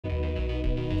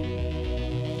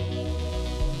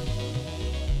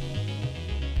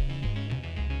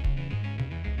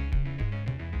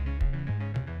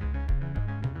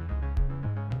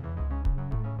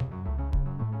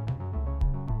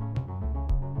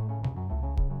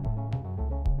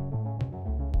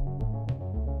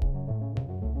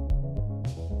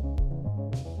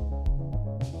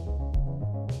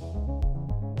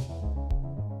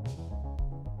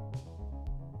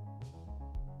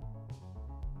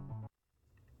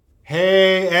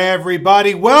Hey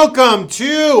everybody, welcome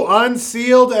to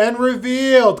Unsealed and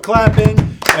Revealed. Clapping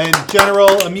and general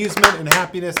amusement and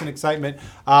happiness and excitement.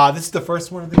 This is the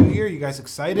first one of the new year. You guys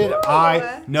excited? Ooh.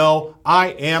 I know I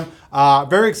am.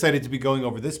 Very excited to be going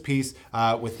over this piece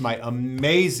with my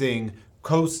amazing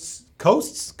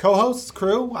co-hosts,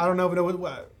 crew. I don't know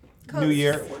what. New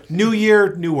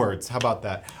year, new words. How about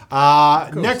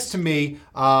that? Next to me,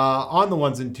 on the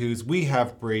ones and twos, we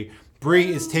have Bree. Bree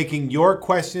is taking your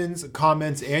questions,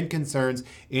 comments, and concerns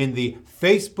in the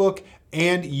Facebook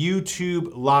and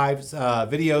YouTube live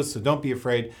videos, so don't be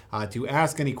afraid to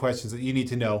ask any questions that you need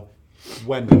to know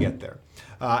when we get there.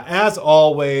 As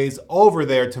always, over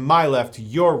there to my left, to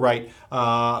your right,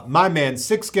 my man,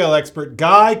 6-scale expert,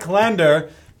 Guy Klender.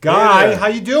 Guy, how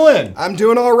you doing? I'm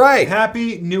doing all right.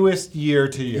 Happy newest year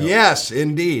to you. Yes,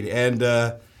 indeed.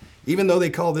 And even though they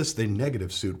call this the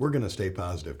negative suit, we're going to stay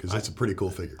positive because it's a pretty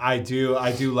cool figure. I do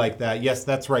like that. Yes,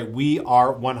 that's right. We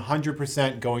are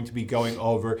 100% going to be going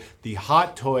over the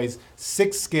Hot Toys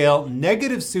 6-scale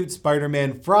negative suit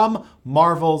Spider-Man from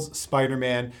Marvel's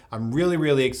Spider-Man. I'm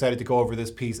really excited to go over this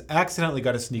piece. Accidentally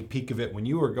got a sneak peek of it when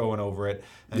you were going over it,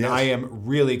 and yes. I am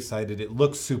really excited. It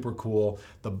looks super cool.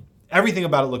 Everything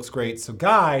about it looks great. So,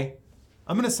 Guy,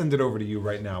 I'm going to send it over to you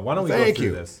right now. Why don't we go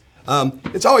through this?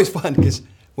 It's always fun because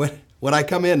when I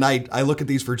come in, I look at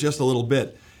these for just a little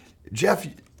bit. Jeff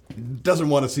doesn't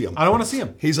want to see them. I don't want to see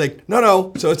them. He's like,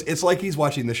 no. So it's like he's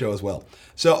watching the show as well.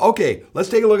 So okay, let's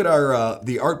take a look at our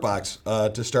the art box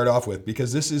to start off with,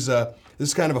 because this is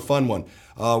kind of a fun one.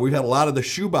 We've had a lot of the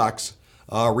shoebox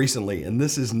recently, and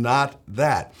this is not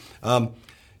that.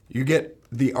 You get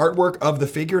the artwork of the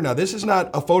figure. Now this is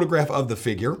not a photograph of the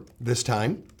figure this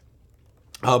time,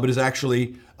 but is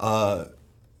actually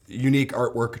unique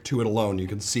artwork to it alone. You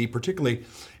can see, particularly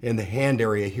in the hand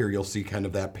area here, you'll see kind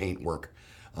of that paint work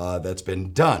that's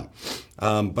been done.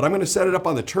 But I'm going to set it up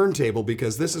on the turntable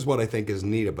because this is what I think is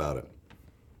neat about it.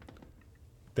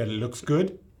 That it looks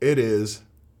good? It is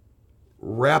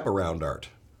wraparound art.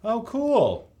 Oh,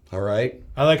 cool. All right.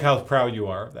 I like how proud you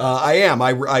are of that. I am.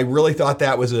 I really thought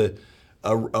that was a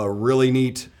really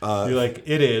neat. You're like,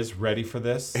 it is ready for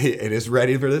this. It is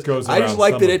ready for this. Goes I just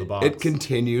like that it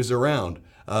continues around.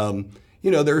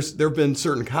 You know, there have been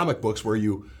certain comic books where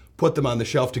you put them on the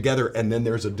shelf together and then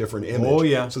there's a different image. Oh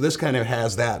yeah. So this kind of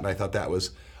has that, and I thought that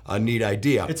was a neat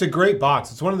idea. It's a great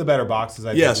box. It's one of the better boxes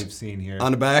I think we've seen here.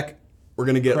 On the back, we're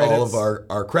going to get all of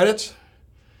our credits,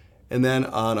 and then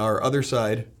on our other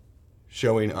side,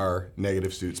 showing our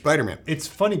negative suit Spider-Man. It's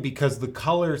funny because the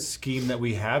color scheme that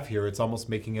we have here, it's almost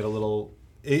making it a little.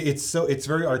 It's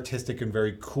very artistic and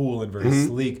very cool and very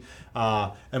sleek.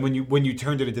 And when you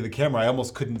turned it into the camera, I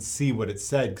almost couldn't see what it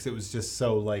said because it was just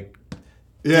so like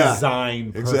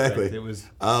designed perfect. Exactly. It was.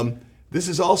 This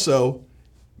is also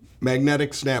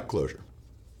magnetic snap closure.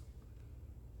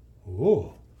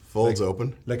 Ooh. Folds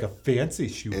open like a fancy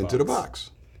shoe into the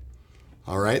box.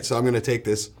 All right, so I'm going to take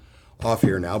this off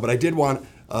here now, but I did want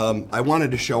I wanted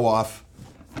to show off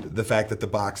the fact that the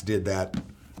box did that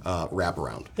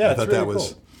wraparound. Yeah, I thought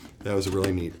really that was a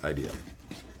really neat idea.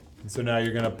 And so now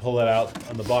you're going to pull it out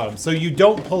on the bottom. So you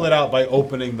don't pull it out by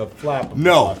opening the flap.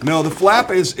 No. The flap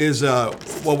is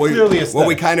what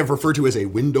we kind of refer to as a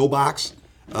window box.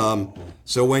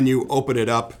 So when you open it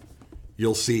up,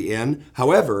 you'll see in.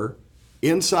 However,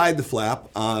 inside the flap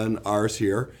on ours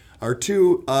here are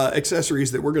two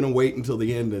accessories that we're going to wait until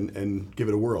the end and give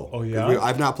it a whirl. Oh yeah.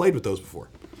 I've not played with those before.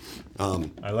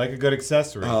 I like a good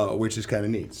accessory. Which is kind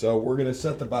of neat. So we're going to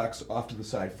set the box off to the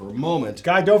side for a moment.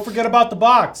 Guy, don't forget about the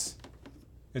box.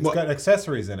 It's got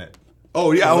accessories in it.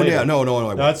 Oh, yeah. Oh, yeah.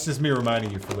 No. That's just me reminding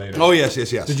you for later. Oh, yes.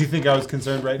 Did you think I was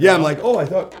concerned right now? Yeah, I'm like, I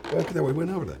thought we went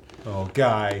over that. Oh,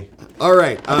 Guy. All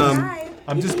right. Guy.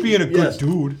 I'm just being a good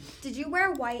dude. Did you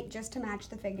wear white just to match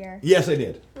the figure? Yes, I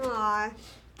did. Aww.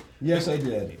 Yes, I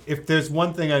did. If there's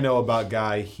one thing I know about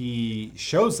Guy, he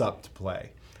shows up to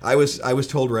play. I was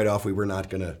told right off we were not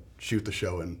going to shoot the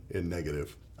show in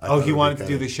negative. He wanted to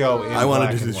do the show in I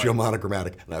wanted to do the show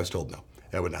monochromatic, and I was told no.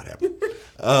 That would not happen.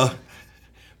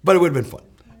 But it would have been fun,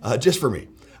 just for me.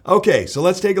 Okay, so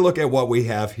let's take a look at what we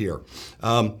have here.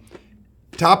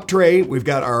 Top tray, we've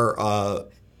got our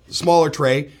smaller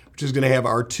tray, which is going to have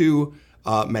our two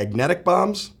magnetic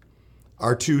bombs,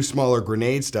 our two smaller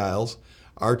grenade styles,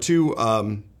 our two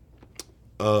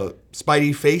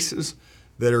Spidey faces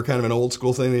that are kind of an old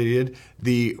school thing they did,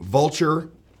 the Vulture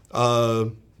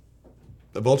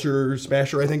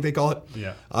Smasher, I think they call it.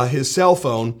 Yeah. His cell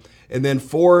phone, and then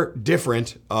 4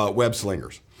 different web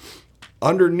slingers.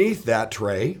 Underneath that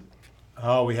tray,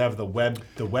 we have the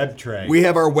web tray. We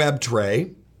have our web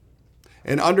tray,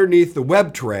 and underneath the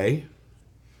web tray,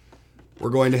 we're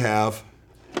going to have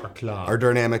Our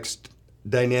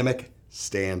dynamic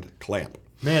stand clamp.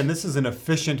 Man, this is an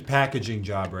efficient packaging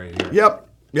job right here.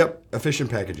 Yep,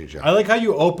 efficient packaging job. I like how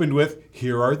you opened with,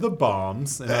 here are the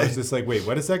bombs. And I was just like, wait,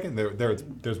 wait a second.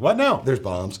 There's what now? There's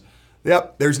bombs.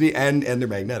 Yep, there's the and they're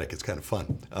magnetic. It's kind of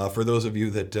fun. For those of you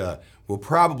that will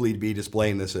probably be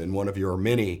displaying this in one of your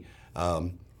mini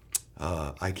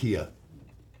IKEA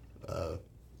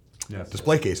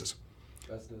display cases.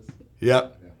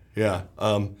 Yep. Yeah.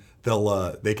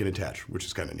 They can attach, which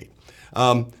is kind of neat.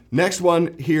 Next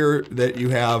one here that you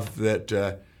have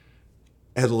that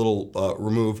has a little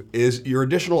remove is your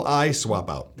additional eye swap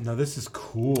out. Now this is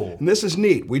cool. And this is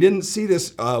neat. We didn't see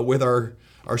this with our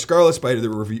Scarlet Spider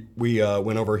that we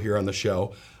went over here on the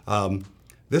show.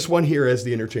 This one here has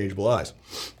the interchangeable eyes.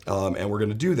 And we're going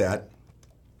to do that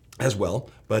as well.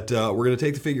 But we're going to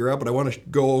take the figure out, but I want to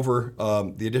go over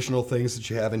the additional things that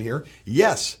you have in here.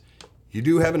 Yes, you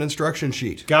do have an instruction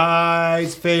sheet.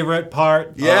 Guy's favorite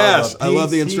part. Yes, I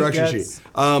love the instruction sheet.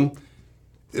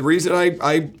 The reason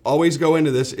I always go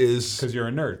into this is... because you're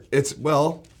a nerd. It's,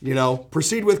 well, you know,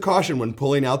 proceed with caution when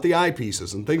pulling out the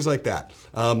eyepieces and things like that.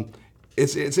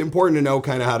 It's important to know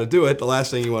kind of how to do it. The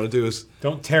last thing you want to do is...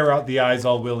 don't tear out the eyes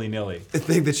all willy-nilly.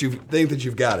 Think that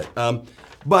you've got it.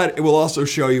 But it will also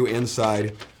show you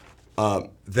inside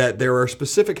that there are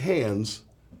specific hands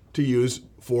to use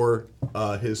for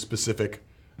his specific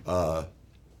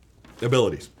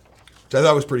abilities, which I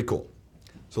thought was pretty cool.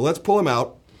 So let's pull him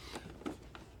out,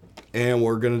 and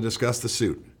we're going to discuss the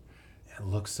suit. It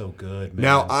looks so good, man.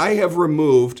 Now, I have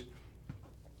removed,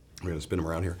 I'm going to spin him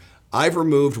around here. I've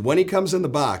removed, when he comes in the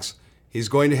box, he's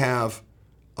going to have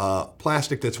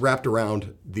plastic that's wrapped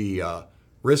around the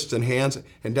wrists and hands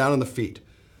and down on the feet.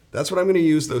 That's what I'm going to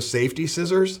use those safety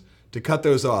scissors to cut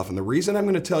those off. And the reason I'm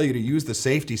going to tell you to use the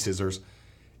safety scissors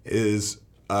is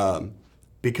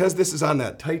because this is on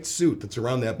that tight suit that's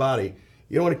around that body,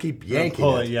 you don't want to keep yanking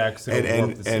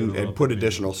it and put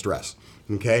additional stress.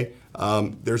 Okay?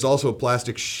 There's also a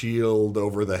plastic shield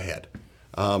over the head.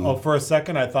 For a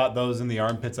second, I thought those in the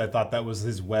armpits, I thought that was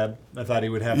his web. I thought he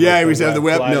would have he would have the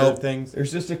web. No, things.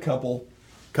 There's just a couple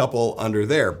under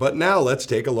there. But now let's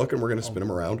take a look, and we're going to spin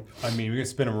him around. I mean, we're going to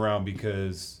spin him around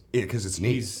because it's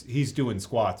neat. He's doing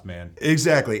squats, man.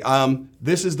 Exactly.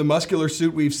 This is the muscular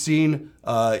suit we've seen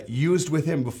used with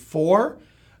him before.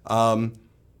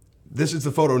 This is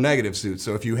the photo negative suit.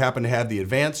 So if you happen to have the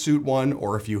advanced suit one,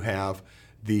 or if you have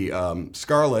the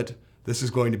Scarlet, this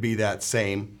is going to be that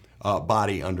same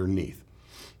body underneath.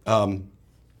 But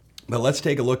let's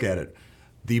take a look at it.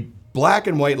 The black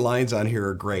and white lines on here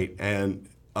are great, and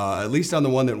at least on the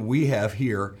one that we have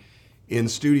here in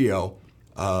studio,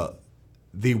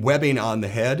 the webbing on the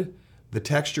head, the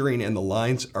texturing and the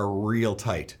lines are real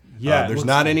tight. Yeah, there's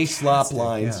not any slop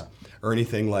lines or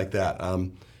anything like that,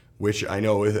 which I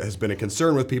know has been a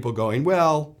concern with people going,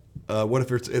 well, what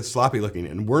if it's sloppy looking?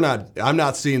 And I'm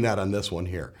not seeing that on this one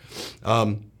here.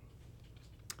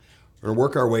 We're going to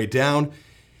work our way down.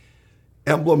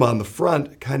 Emblem on the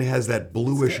front kind of has that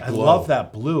bluish glow. I love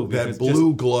that blue. That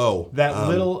blue glow. That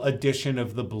little addition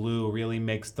of the blue really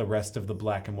makes the rest of the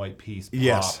black and white piece pop.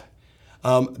 Yes.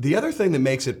 The other thing that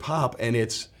makes it pop, and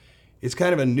it's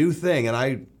kind of a new thing, and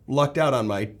I lucked out on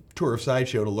my tour of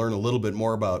Sideshow to learn a little bit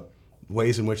more about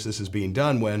ways in which this is being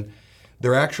done when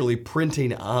they're actually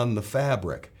printing on the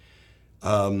fabric.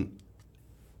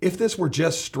 If this were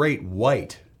just straight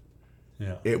white,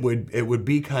 it would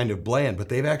be kind of bland, but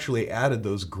they've actually added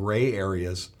those gray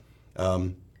areas,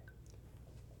 in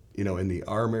the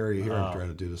arm area here. I'm trying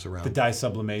to do this around. The dye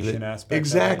sublimation aspect.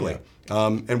 Exactly.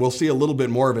 And we'll see a little bit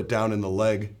more of it down in the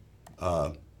leg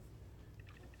and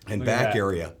back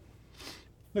area.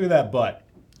 Look at that butt.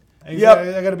 Yep.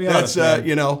 I got to be honest, man.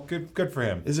 Good for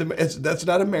him. That's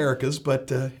not America's,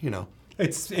 but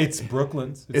It's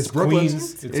Brooklyn's. It's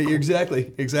Brooklyn's.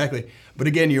 Exactly. But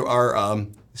again, you are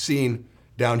seeing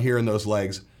down here in those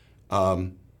legs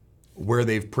where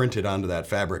they've printed onto that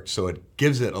fabric, so it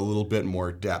gives it a little bit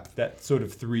more depth. That sort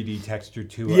of 3D texture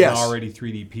to it. Yes. An already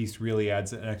 3D piece really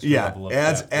adds an extra level of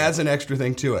depth. adds an extra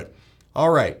thing to it. All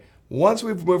right. Once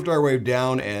we've moved our way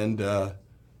down and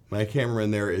my camera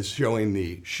in there is showing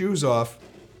the shoes off.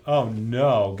 Oh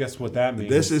no, guess what that means?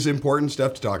 This is important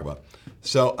stuff to talk about.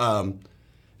 So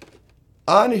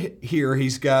on here,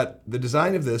 he's got the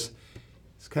design of this.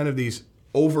 It's kind of these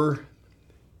over...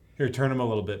 Here, turn him a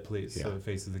little bit, please, so it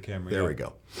faces the camera. There we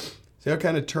go. See how it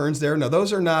kind of turns there? Now,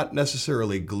 those are not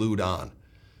necessarily glued on.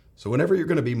 So whenever you're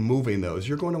going to be moving those,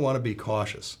 you're going to want to be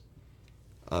cautious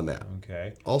on that.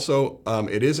 Okay. Also,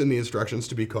 it is in the instructions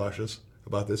to be cautious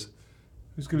about this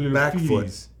Who's going to back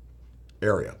foot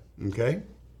area. Okay?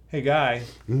 Hey, Guy.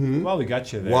 While we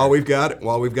got you there, While we've got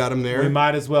him there, we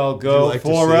might as well go like to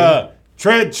for see? a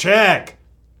tread check.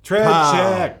 Tread Pow.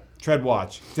 check. Tread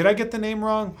watch. Did I get the name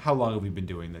wrong? How long have we been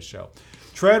doing this show?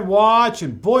 Tread watch,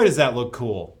 and boy, does that look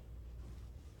cool.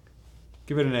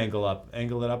 Give it an angle up.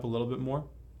 Angle it up a little bit more.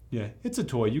 Yeah, it's a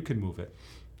toy. You can move it.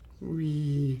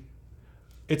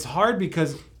 It's hard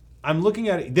because I'm looking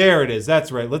at it. There it is.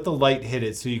 That's right. Let the light hit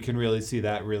it so you can really see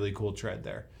that really cool tread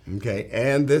there. Okay,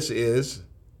 and this is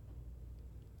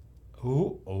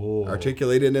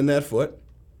articulated in that foot.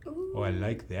 Oh, I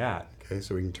like that. Okay,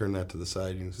 so we can turn that to the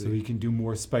side. You can see. So we can do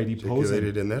more Spidey posing.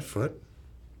 Articulated in that foot.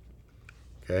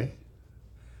 Okay.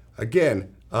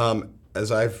 Again,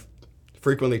 as I've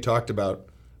frequently talked about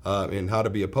in How to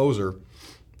Be a Poser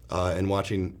and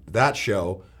watching that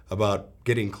show about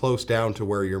getting close down to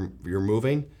where you're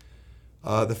moving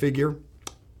the figure,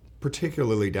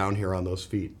 particularly down here on those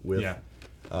feet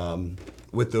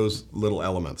with those little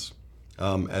elements.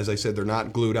 As I said, they're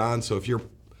not glued on, so if you're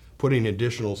putting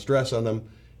additional stress on them,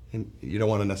 and you don't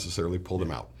want to necessarily pull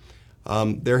them out.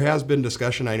 There has been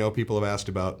discussion, I know people have asked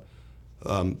about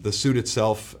the suit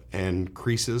itself and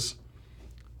creases.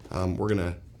 We're going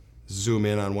to zoom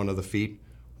in on one of the feet.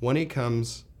 When he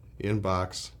comes in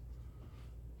box,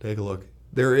 take a look.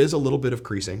 There is a little bit of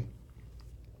creasing.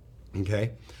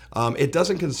 Okay. It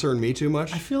doesn't concern me too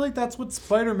much. I feel like that's what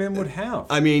Spider-Man would have.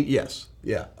 I mean, yes.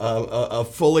 Yeah. A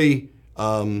fully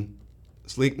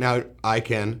sleek. Now, I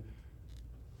can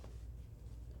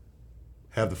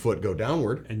have the foot go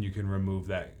downward. And you can remove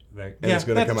that. And it's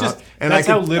going to come out. And that's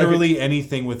how literally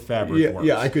anything with fabric works.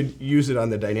 Yeah, I could use it on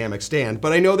the dynamic stand.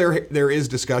 But I know there is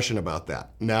discussion about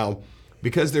that. Now,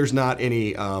 because there's not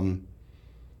any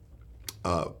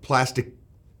plastic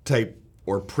type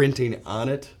or printing on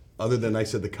it, other than I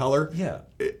said the color,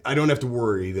 I don't have to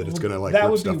worry that it's going to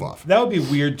rip stuff off. That would be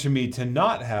weird to me to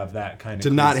not have that kind of. To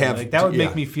not have like, that would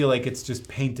make me feel like it's just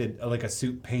painted, like a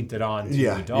suit painted on to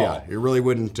a doll. Yeah, it really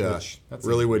wouldn't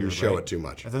show it too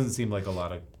much. That doesn't seem like a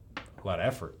lot of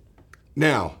effort.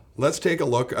 Now let's take a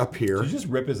look up here. Did you just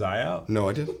rip his eye out? No,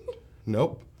 I didn't.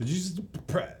 Nope. Did you just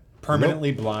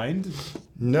permanently blind?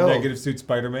 No. Negative suit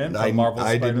Spider-Man from Marvel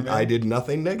Spider-Man? I did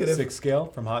nothing negative. 6 scale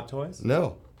from Hot Toys?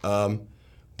 No.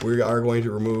 We are going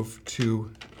to remove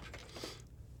 2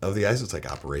 of the eyes. It's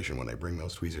like Operation when I bring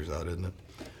those tweezers out, isn't it?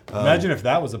 Imagine if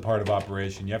that was a part of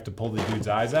Operation. You have to pull the dude's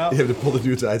eyes out? You have to pull the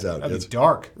dude's eyes out. That'd be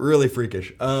dark. Really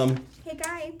freakish. Hey,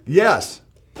 Guy. Yes.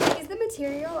 Is the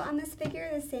material on this figure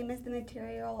the same as the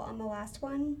material on the last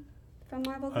one from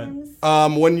Marvel Games?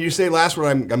 When you say last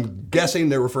one, I'm guessing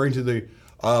they're referring to the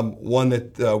one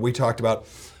that we talked about.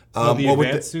 The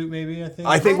advanced suit, maybe, I think?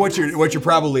 I think what you're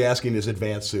probably asking is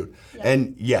advanced suit. Yeah.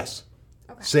 And yes,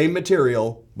 same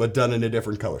material, but done in a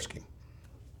different color scheme.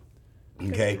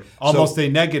 Okay? Almost a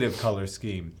negative color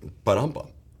scheme. But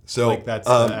So like that's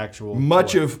the actual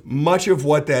much of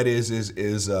what that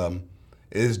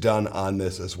is done on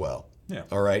this as well. Yeah.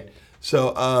 All right.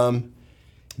 So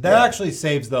that actually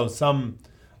saves though some,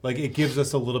 like it gives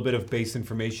us a little bit of base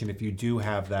information if you do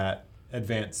have that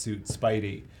advanced suit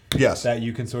Spidey. Yes. That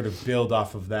you can sort of build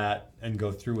off of that and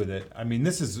go through with it. I mean,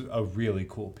 this is a really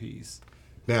cool piece.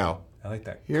 Now, I like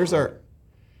that. Here's our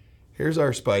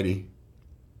Spidey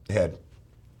head.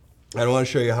 I want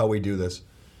to show you how we do this.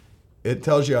 It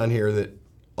tells you on here that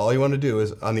all you want to do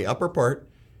is on the upper part,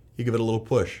 you give it a little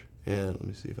push. And let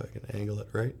me see if I can angle it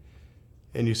right.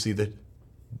 And you see the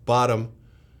bottom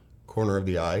corner of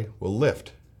the eye will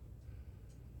lift.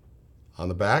 On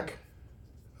the back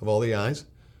of all the eyes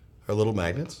are little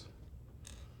magnets.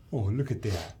 Oh, look at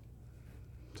that.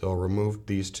 So I'll remove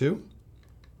these 2.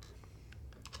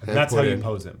 And that's how you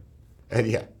pose him. And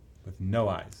yeah. With no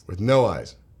eyes. With no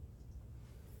eyes.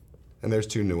 And there's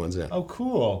 2 new ones in. Oh,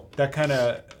 cool. That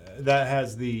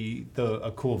has a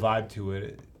cool vibe to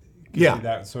it. Yeah.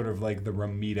 That sort of like the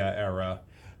Romita era.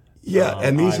 Yeah,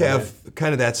 and these have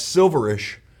kind of that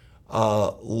silverish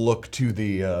look to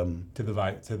the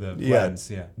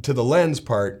lens, yeah. To the lens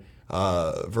part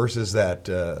versus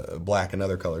that black and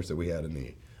other colors that we had in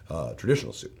the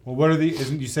traditional suit. Well, what are the?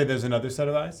 You say there's another set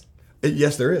of eyes?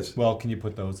 Yes, there is. Well, can you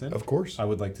put those in? Of course. I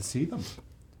would like to see them.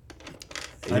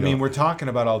 I mean, we're talking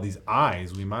about all these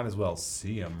eyes. We might as well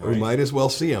see them, right? We might as well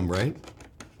see them, right?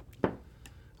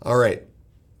 All right.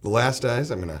 The last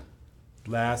eyes,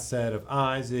 Last set of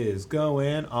eyes is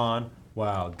going on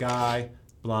while Guy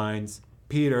blinds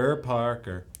Peter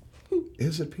Parker.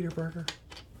 Is it Peter Parker?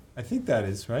 I think that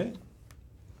is, right?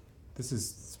 This is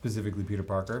specifically Peter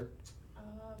Parker.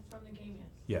 From the game, yes.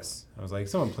 Yes. I was like,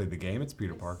 someone played the game. It's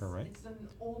Peter Parker, right? It's an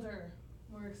older,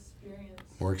 more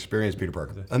More experienced Peter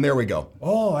Parker. And there we go.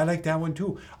 Oh, I like that one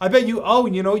too. I bet you. Oh,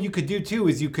 you know what you could do too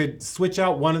is you could switch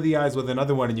out one of the eyes with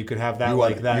another one, and you could have that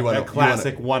that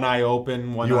classic one eye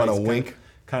open, one eye. You want to wink?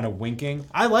 Kind of winking.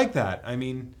 I like that. I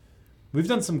mean, we've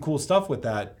done some cool stuff with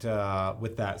that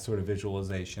sort of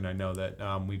visualization. I know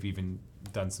that we've even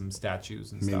done some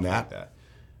statues and stuff like that.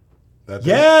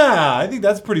 Yeah, I think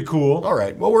that's pretty cool. All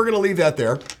right. Well, we're going to leave that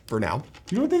there for now.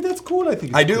 You don't think that's cool? I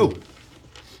think I do.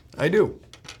 I do.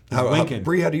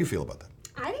 Bree, how do you feel about that?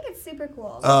 I think it's super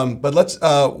cool. But let's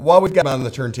while we've got on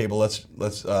the turntable,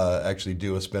 let's actually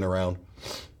do a spin around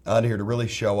on here to really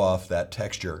show off that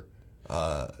texture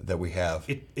that we have.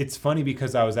 It's funny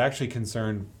because I was actually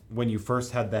concerned when you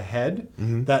first had the head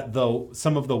that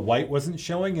some of the white wasn't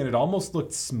showing and it almost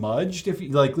looked smudged. If you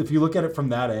look at it from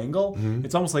that angle,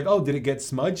 it's almost like, oh, did it get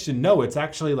smudged? And no, it's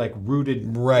actually like rooted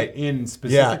in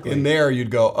specifically. Yeah, in there you'd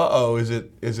go, uh-oh, is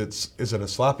it a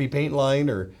sloppy paint line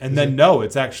or? And then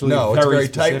it's actually it's a very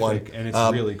tight one, and it's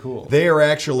really cool. They are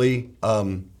actually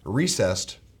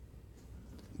recessed.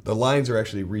 The lines are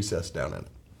actually recessed down in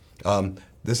it.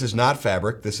 This is not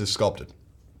fabric. This is sculpted.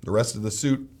 The rest of the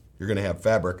suit, you're going to have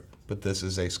fabric, but this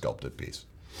is a sculpted piece.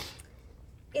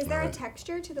 Is there a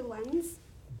texture to the lens?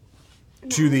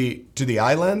 To the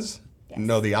eye lens? Yes.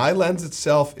 No, the eye lens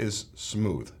itself is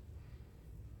smooth.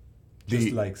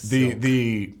 Just like silk.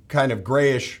 The kind of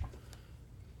grayish.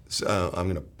 I'm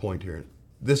going to point here.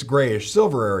 This grayish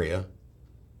silver area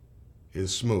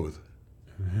is smooth.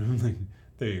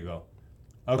 There you go.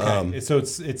 Okay, so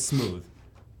it's smooth,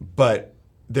 but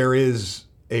there is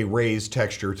a raised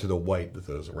texture to the white that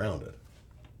goes around it.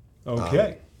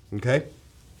 Okay. Okay?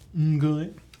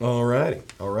 Good. All righty.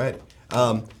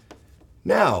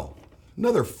 Now,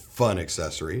 another fun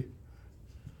accessory.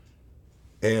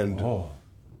 And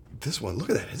this one, look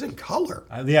at that, it's in color.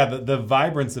 The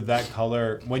vibrance of that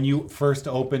color, when you first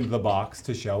opened the box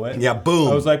to show it. Yeah, boom.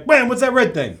 I was like, wham, what's that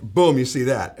red thing? Boom, you see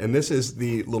that. And this is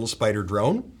the little spider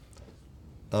drone.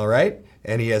 All right?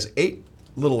 And he has 8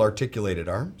 little articulated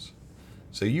arms.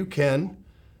 So you can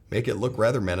make it look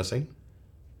rather menacing.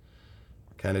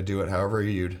 Kind of do it however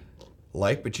you'd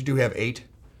like, but you do have 8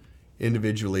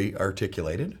 individually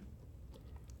articulated.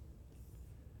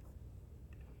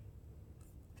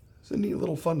 It's a neat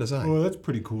little fun design. Oh, that's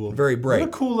pretty cool. Very bright. What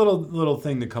a cool little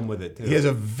thing to come with it, too. He has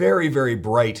a very, very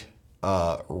bright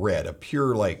red, a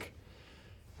pure, like,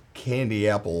 candy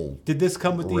apple. Did this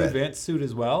come with red. the advanced suit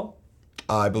as well?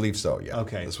 I believe so, yeah.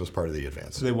 Okay. This was part of the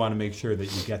advance. So they want to make sure that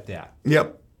you get that.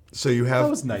 Yep. So you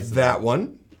have that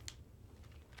one.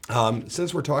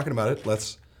 Since we're talking about it,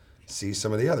 let's see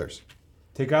some of the others.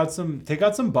 Take out some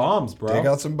bombs, bro. Take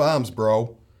out some bombs,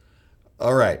 bro.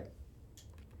 All right.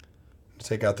 Let's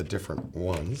take out the different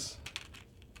ones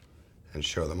and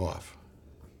show them off.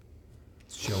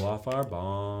 Show off our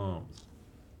bombs.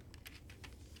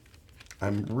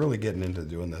 I'm really getting into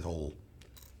doing that whole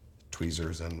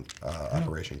tweezers and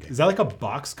operation game. Is that like a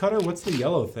box cutter? What's the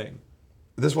yellow thing?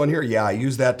 This one here, yeah, I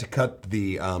use that to cut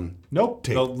the Nope,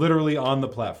 tape. no, literally on the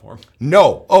platform.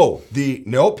 No,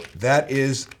 nope. That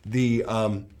is the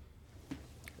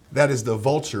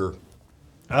Vulture.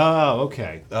 Oh,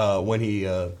 okay. When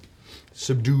he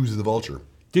subdues the Vulture.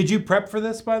 Did you prep for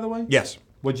this, by the way? Yes.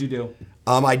 What'd you do?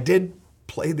 I did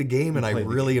play the game, and I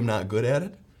really am not good at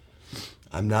it.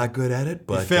 I'm not good at it,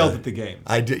 but you failed at the game.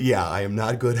 I did. Yeah, I am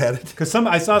not good at it. Because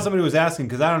I saw somebody who was asking.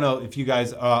 Because I don't know if you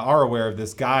guys are aware of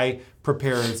this. Guy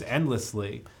prepares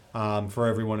endlessly for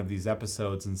every one of these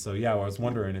episodes, and so I was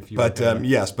wondering if you. But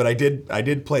yes, but I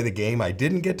did play the game. I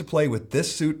didn't get to play with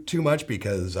this suit too much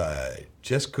because I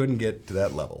just couldn't get to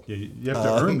that level. Yeah, you have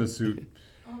to earn the suit.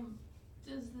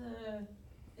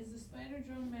 Is the spider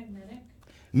drone magnetic?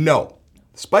 No,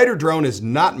 spider drone is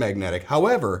not magnetic.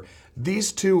 However,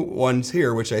 these two ones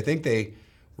here, which I think they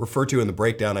refer to in the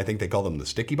breakdown, I think they call them the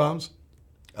sticky bombs,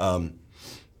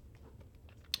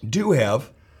 do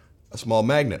have a small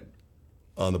magnet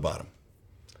on the bottom.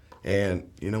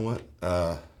 And you know what?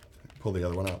 Pull the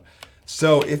other one out.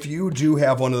 So if you do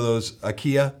have one of those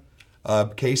IKEA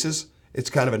cases, it's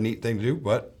kind of a neat thing to do,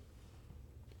 but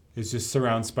It's just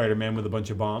surround Spider-Man with a bunch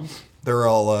of bombs. they're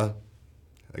all,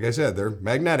 like I said, they're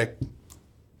magnetic,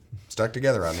 stuck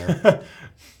together on there.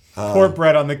 Poor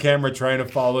Brett on the camera trying to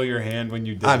follow your hand when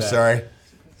you did that. I'm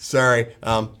sorry.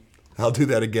 I'll do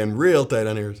that again real tight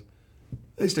on here.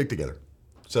 They stick together.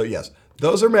 So yes,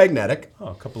 those are magnetic. Oh,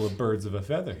 a couple of birds of a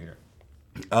feather here.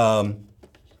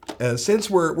 And since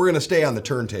we're going to stay on the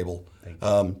turntable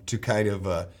to kind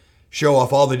of show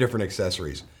off all the different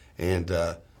accessories, and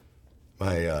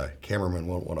my cameraman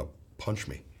won't want to punch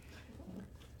me.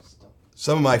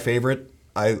 Some of my favorite,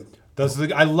 I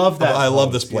love that. I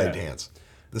love pose, this blade dance.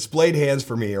 The splayed hands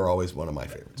for me are always one of my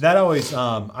favorites. That always,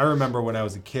 I remember when I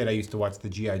was a kid, I used to watch the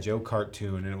G.I. Joe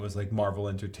cartoon, and it was like Marvel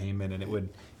Entertainment, and it would,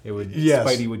 Yes.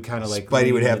 Spidey would kind of like.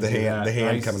 Spidey would have the lean into hand- that. the hand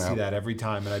I used coming to out. see that every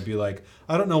time, and I'd be like,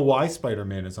 I don't know why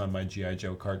Spider-Man is on my G.I.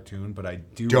 Joe cartoon, but I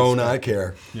do. Do respect not it.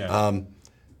 care. Yeah.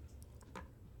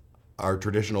 Our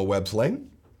traditional web sling.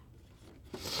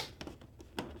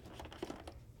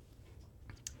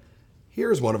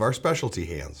 Here's one of our specialty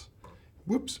hands.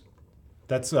 Whoops.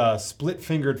 That's a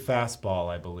split-fingered fastball,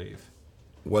 I believe.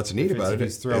 What's neat If about it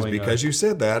he's is throwing because you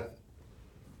said that,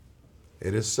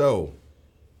 it is so.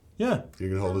 Yeah. You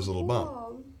can hold this little bomb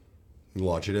Cool. and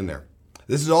launch it in there.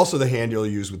 This is also the hand you'll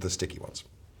use with the sticky ones.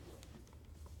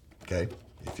 Okay,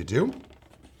 if you do.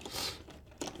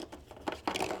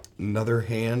 Another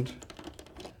hand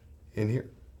in here.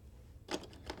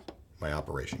 My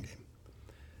operation game.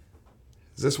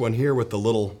 Is this one here with the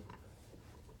little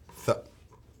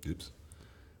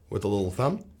with the little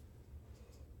thumb.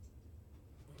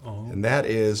 Oh, And that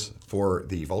is for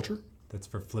the Vulture. that's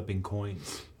for flipping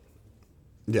coins.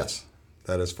 Yes,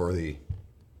 that is for the,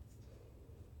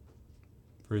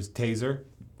 For his taser.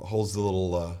 holds the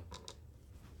little,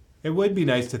 It would be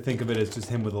nice to think of it as just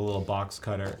him with a little box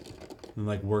cutter and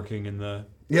like working in the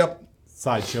yep.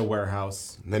 Sideshow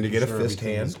warehouse. And then you making get a fist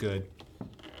everything hand. is good.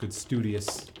 Good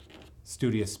studious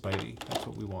Spidey. That's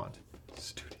what we want.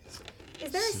 Studious.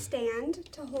 Is there a stand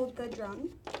to hold the drum?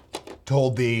 To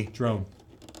hold the, Drone.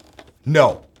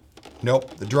 no.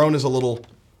 Nope, the drone is a little,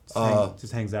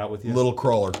 Just hangs out with you. little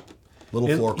crawler. Little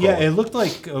floor crawler. Yeah, it looked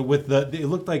like it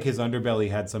looked like his underbelly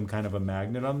had some kind of a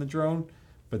magnet on the drone,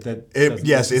 but that doesn't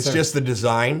Yes, it's necessarily- just the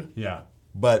design, yeah.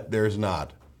 but there's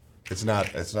not. It's not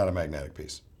a magnetic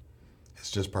piece.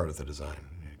 It's just part of the design.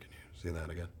 Can you see that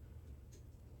again?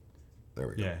 There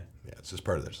we go. Yeah. Yeah, it's just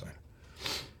part of the design.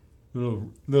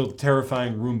 Little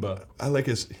terrifying Roomba. I like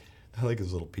his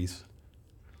little piece.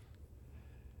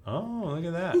 Oh, look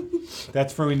at that.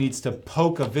 That's for when he needs to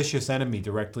poke a vicious enemy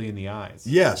directly in the eyes.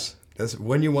 Yes, that's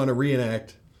when you want to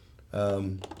reenact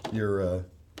your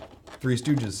Three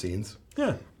Stooges scenes.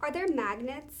 Yeah. Are there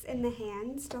magnets in the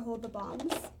hands to hold the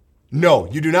bombs? No,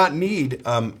 you do not need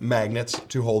magnets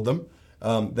to hold them.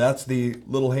 That's the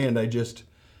little hand I just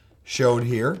showed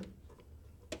here.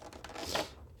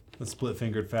 The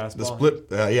split-fingered fastball. The split,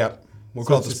 yeah. We'll So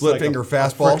call it it's the just split like finger a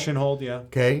fastball. friction hold, yeah.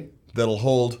 Okay, that'll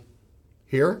hold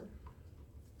here.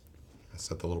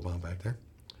 Set the little bomb back there.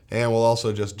 And we'll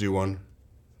also just do one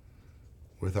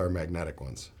with our magnetic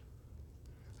ones.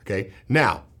 Okay,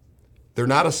 now, they're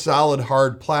not a solid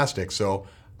hard plastic, so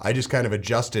I just kind of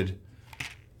adjusted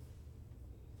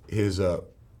his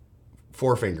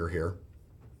forefinger here.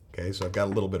 Okay, so I've got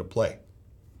a little bit of play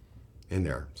in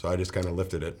there. So I just kind of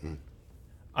lifted it.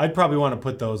 I'd probably want to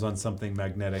put those on something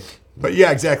magnetic. But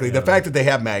yeah, exactly. The fact that they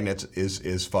have magnets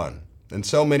is fun. And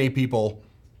so many people,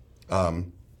 have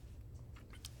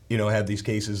these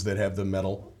cases that have the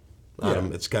metal on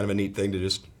them. It's kind of a neat thing to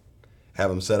just have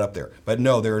them set up there. But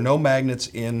no, there are no magnets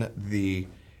in the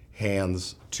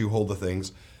hands to hold the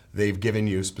things. They've given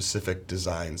you specific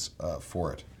designs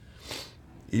for it.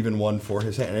 Even one for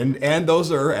his hand. And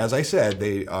those are, as I said,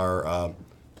 they are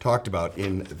talked about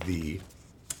in the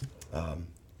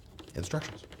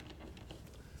instructions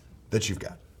that you've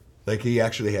got. Like he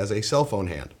actually has a cell phone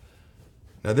hand.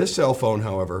 Now this cell phone,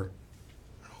 however,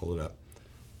 hold it up,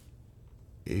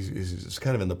 he's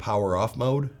kind of in the power off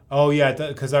mode. Oh yeah,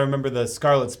 because I remember the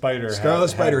Scarlet Spider. Scarlet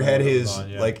Spider had one of those his on,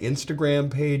 yeah. like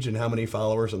Instagram page and how many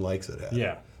followers and likes it had.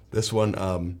 Yeah. This one,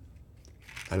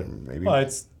 I don't know, maybe. Well,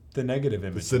 it's the negative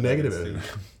image. It's the negative of it. image.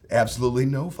 Absolutely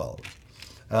no followers.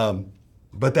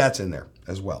 But that's in there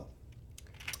as well.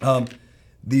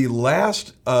 The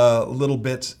last little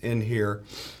bits in here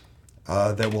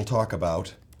that we'll talk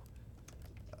about,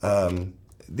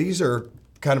 these are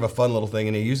kind of a fun little thing,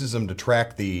 and he uses them to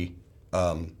track the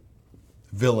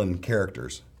villain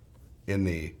characters in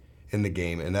the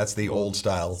game, and that's the old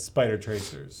style Spider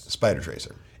tracers. Spider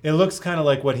Tracer. It looks kind of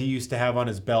like what he used to have on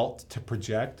his belt to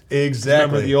project. Exactly.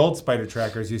 Remember the old spider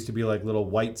trackers used to be like little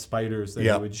white spiders that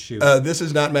he would shoot. This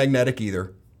is not magnetic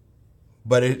either,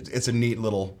 but it's a neat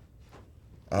little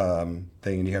thing,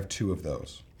 and you have two of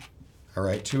those. All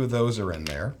right, two of those are in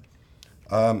there.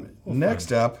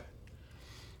 Next up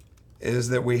is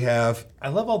that we have... I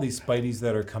love all these Spideys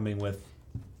that are coming with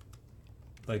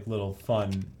like little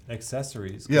fun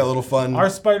accessories. Yeah, a little fun... Our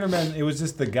Spider-Man, it was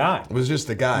just the guy. It was just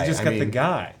the guy. You just got the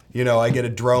guy. You know, I get a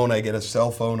drone, I get a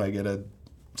cell phone, I get a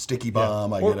sticky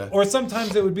bomb, I get a... Or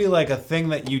sometimes it would be like a thing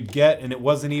that you'd get and it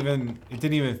didn't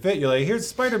even fit. You're like, here's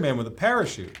Spider-Man with a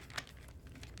parachute.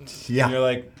 Yeah. And you're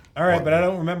like, all right, but I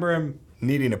don't remember him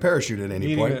Needing a parachute at any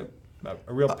needing point. it.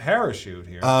 A real parachute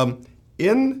here.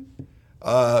 In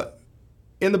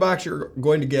the box, you're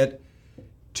going to get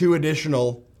 2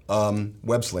 additional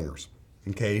web slingers.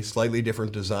 Okay, slightly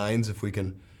different designs if we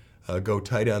can go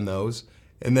tight on those.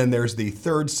 And then there's the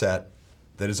 3rd set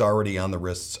that is already on the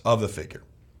wrists of the figure.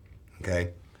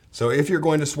 Okay, so if you're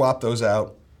going to swap those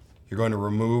out, you're going to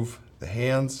remove the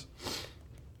hands,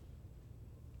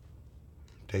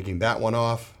 taking that one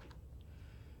off,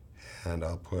 and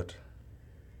I'll put...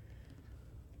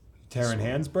 Tearing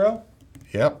hands, bro?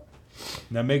 Yep.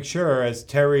 Now make sure, as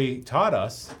Terry taught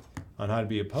us on how to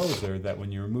be a poser, that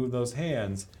when you remove those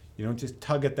hands, you don't just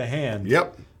tug at the hand.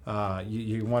 Yep.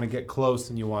 You want to get close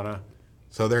and you want to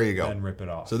So there you go. then rip it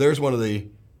off. So there's one of the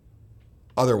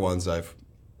other ones I've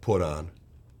put on.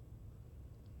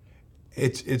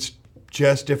 It's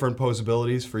just different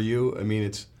posabilities for you. I mean,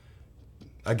 it's,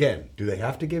 again, do they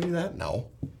have to give you that? No.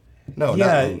 No,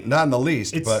 Yeah, not in the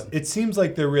least. But it seems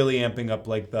like they're really amping up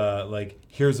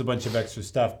here's a bunch of extra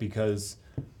stuff because,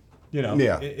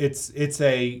 Yeah. it's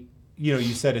a, you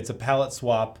said it's a palette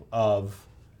swap of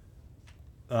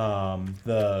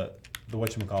the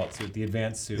whatchamacallit suit, the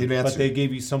advanced suit. But they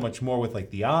gave you so much more with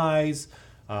the eyes.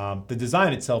 The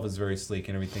design itself is very sleek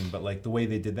and everything, but the way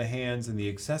they did the hands and the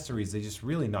accessories, they just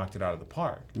really knocked it out of the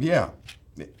park. Yeah.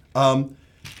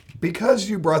 Because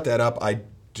you brought that up, I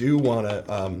do want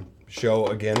to show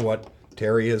again what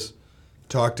Terry has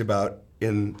talked about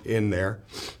in there.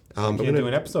 Can't do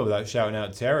an episode without shouting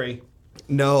out Terry.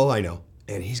 No, I know.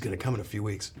 And he's going to come in a few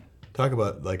weeks. Talk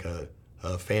about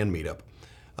a fan meetup.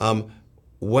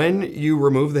 When you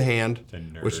remove the hand, The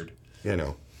nerd. which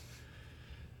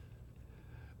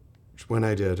when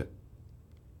I did,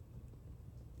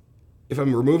 if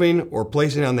I'm removing or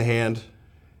placing on the hand,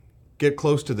 get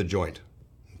close to the joint,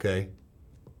 okay?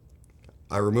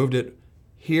 I removed it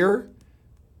here.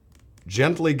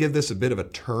 Gently give this a bit of a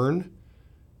turn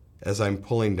as I'm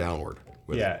pulling downward.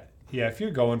 With it. Yeah, if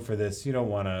you're going for this, you don't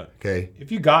want to... Okay.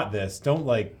 If you got this, don't,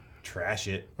 trash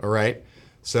it. All right.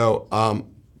 So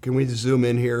can we zoom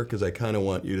in here? Because I kind of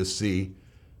want you to see.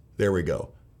 There we go.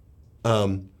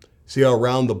 See how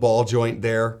around the ball joint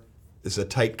there is a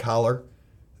tight collar?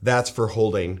 That's for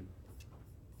holding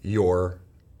your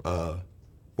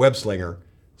web slinger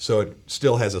so it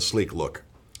still has a sleek look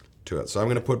to it. So I'm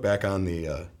going to put back on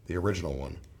the original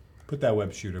one. Put that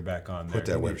web shooter back on there. Put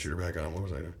that web shooter back on. What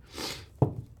was I doing?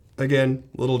 Again,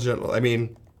 little gentle. I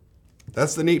mean,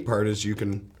 that's the neat part is you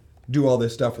can do all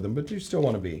this stuff with them, but you still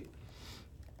want to be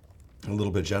a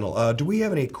little bit gentle. Do we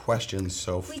have any questions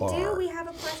so far? We do. We have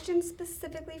a question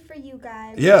specifically for you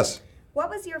guys. Yes. What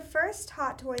was your first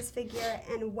Hot Toys figure,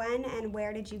 and when and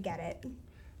where did you get it?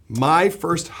 My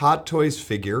first Hot Toys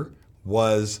figure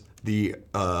was the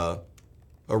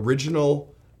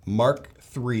original Mark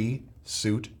III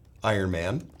suit Iron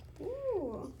Man.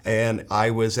 Ooh. And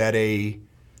I was at a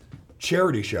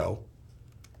charity show,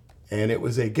 and it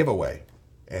was a giveaway.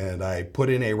 And I put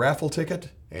in a raffle ticket,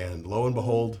 and lo and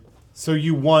behold... So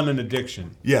you won an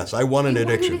addiction. Yes, I won an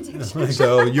addiction.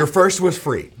 So your first was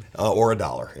free, or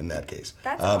 $1 in that case.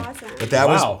 That's awesome. But that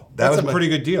That's was a pretty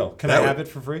good deal. Can I that have was-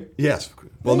 it for free? Yes.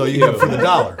 Well, no, you have it for the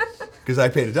 $1 because I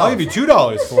paid $1. I'll give you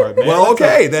 $2 for it, man. Well, That's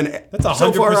okay, then. that's a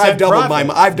so far 100% I've doubled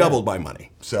profit. I've doubled my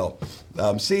money. So,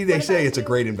 see, they What say about it's a you?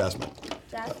 great investment.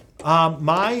 Jeff?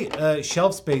 My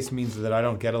shelf space means that I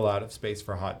don't get a lot of space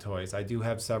for Hot Toys. I do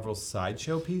have several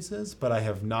Sideshow pieces, but I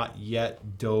have not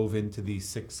yet dove into the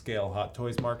 6-scale Hot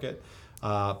Toys market.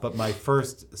 But my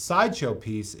first Sideshow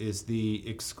piece is the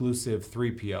exclusive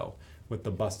 3PO with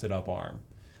the busted up arm.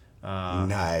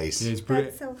 Nice. It is pretty,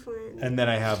 That's so fun. and then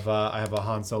I have a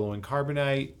Han Solo in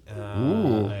Carbonite.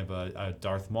 I have a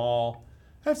Darth Maul.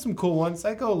 I have some cool ones.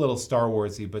 I go a little Star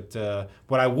Warsy, but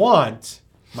what I want,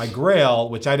 my grail,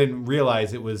 which I didn't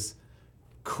realize it was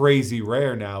crazy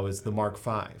rare now, is the Mark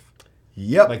V.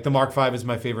 Yep. The Mark V is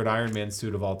my favorite Iron Man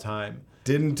suit of all time.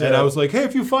 And I was like, hey,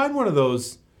 if you find one of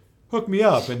those, hook me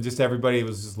up. And just everybody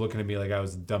was just looking at me like I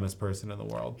was the dumbest person in the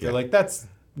world. They're Yeah. like,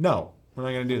 no, we're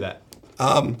not going to do that.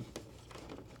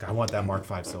 I want that Mark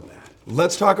V so bad.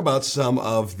 Let's talk about some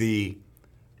of the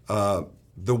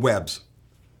webs.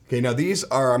 Okay, now these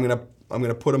are I'm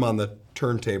gonna put them on the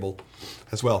turntable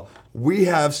as well. We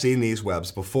have seen these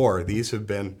webs before. These have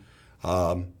been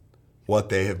what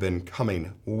they have been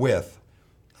coming with.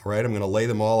 All right, I'm gonna lay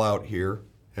them all out here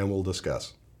and we'll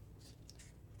discuss.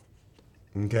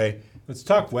 Okay. Let's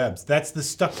talk webs. That's the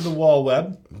stuck to the wall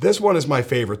web. This one is my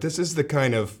favorite. This is the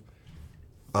kind of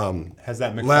Has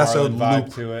that lassoed McFarlane vibe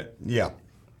loop. to it. Yeah.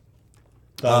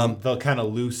 The kind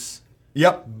of loose,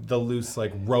 Yep. the loose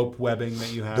rope webbing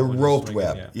that you have. The when you're roped swinging,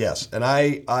 web, yeah. yes, and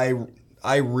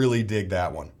I really dig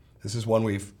that one. This is one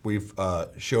we've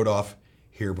showed off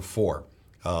here before.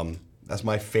 That's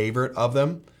my favorite of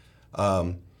them.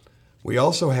 We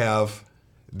also have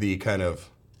the kind of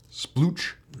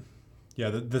splooch. Yeah,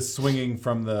 the swinging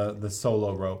from the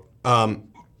solo rope.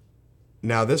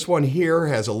 Now this one here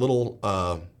has a little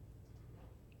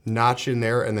notch in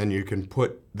there, and then you can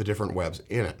put the different webs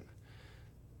in it.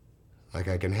 Like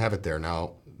I can have it there.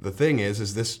 Now the thing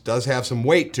is this does have some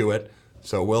weight to it,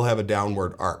 so it will have a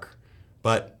downward arc.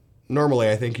 But normally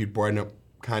I think you'd wind up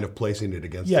kind of placing it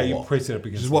against the wall. Yeah, you place it up against the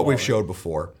wall. This is what we've showed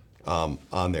before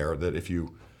on there, that if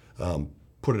you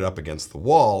put it up against the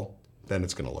wall, then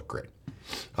it's going to look great.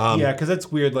 Yeah, because that's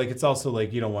weird. Like it's also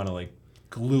like you don't want to like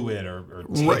glue it or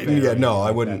tape Right? it. Yeah, or no, I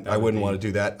anything wouldn't. like I wouldn't want to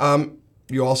do that.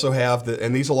 You also have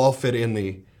and these will all fit in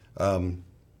the. I'm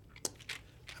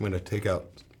going to take out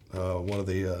one of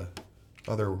the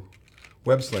other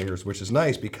web slingers, which is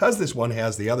nice because this one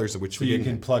has the others, which So you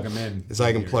can plug them in. Is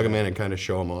I can plug them in and kind of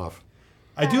show them off.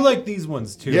 I do like these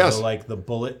ones too. Yes. Like the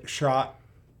bullet shot,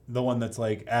 the one that's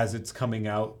like as it's coming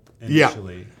out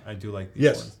initially. Yeah. I do like these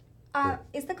ones.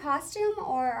 Is the costume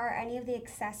or are any of the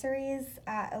accessories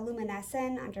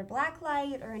luminescent under black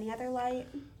light or any other light?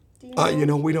 Do you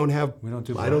know? We don't have. We don't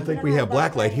do. I don't think we have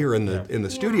black light here in the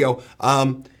studio.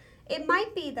 It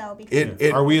might be though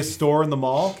because Are we a store in the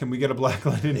mall? Can we get a black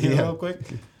light in here real quick?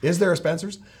 Is there a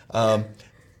Spencer's? we do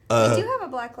have a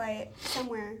black light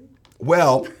somewhere.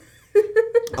 Well,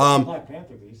 Black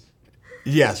Panther piece.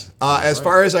 yes. As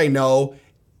far as I know,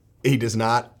 he does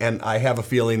not, and I have a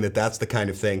feeling that that's the kind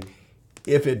of thing.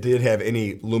 If it did have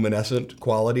any luminescent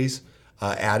qualities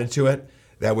added to it,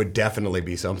 that would definitely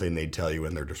be something they'd tell you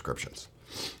in their descriptions.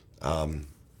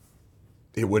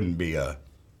 It wouldn't be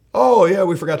oh yeah,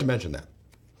 we forgot to mention that.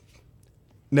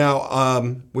 Now,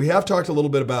 we have talked a little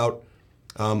bit about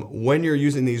when you're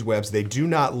using these webs, they do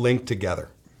not link together.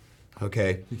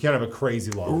 Okay? You can't have a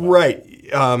crazy long web. Right.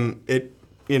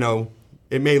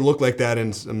 It may look like that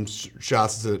in some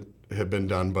shots that have been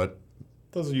done, but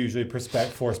Those are usually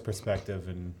forced perspective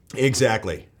and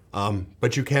exactly.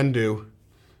 But you can do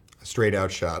a straight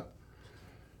out shot.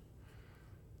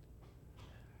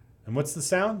 And what's the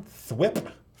sound?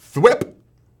 Thwip. Thwip.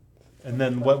 And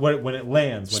then what when it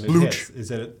lands, when Splooch. it hits,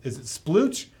 is it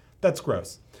splooch? That's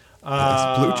gross.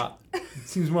 Splooch? It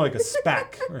seems more like a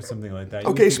spack or something like that.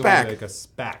 Okay, need to go spack. Like a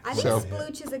spack. I think So-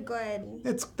 splooch is a good.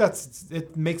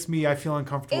 It makes me I feel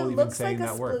uncomfortable It even looks saying like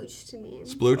a that word. splooch to me.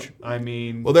 Splooch. I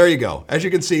mean, Well, there you go. As you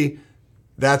can see,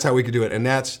 that's how we could do it. And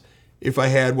that's if I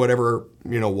had whatever,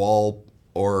 wall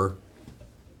or,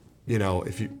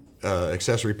 if you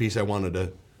accessory piece I wanted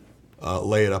to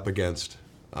lay it up against,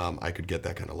 I could get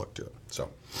that kind of look to it. So,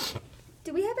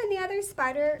 Do we have any other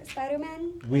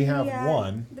Spider-Man? We in have the,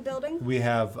 one. The building? we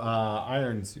have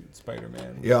Iron Suit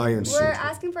Spider-Man. yeah, Iron We're Suit.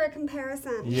 asking for a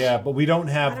comparison. Yeah, but we don't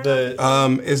have I the.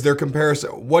 don't Is there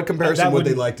comparison? What comparison That would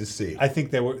they wouldn't- like to see? I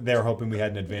think they were hoping we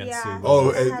had an advanced Yeah. suit.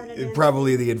 Oh, I have an advanced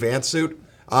probably the advanced suit.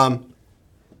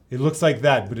 It looks like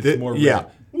that, but it's more. Yeah,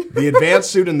 ribbed. the advanced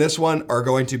suit and this one are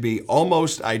going to be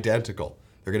almost identical.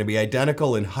 They're going to be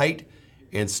identical in height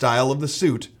and style of the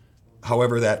suit.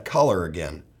 However, that color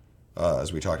again,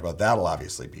 as we talked about, that'll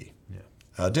obviously be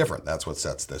different. That's what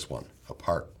sets this one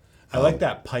apart. I like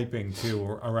that piping too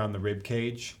around the rib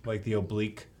cage, like the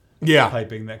oblique Yeah.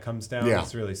 piping that comes down. Yeah.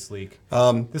 It's really sleek.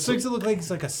 This makes it look like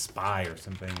he's like a spy or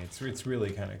something. It's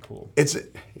really kind of cool. I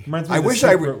Reminds me of the wish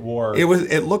Secret War.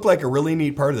 It looked like a really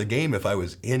neat part of the game if I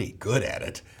was any good at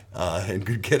it and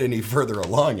could get any further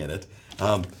along in it.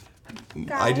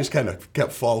 I just kind of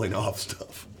kept falling off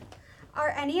stuff. Are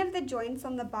any of the joints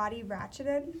on the body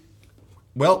ratcheted?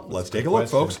 Well, let's take a look,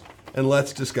 question. folks, and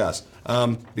let's discuss.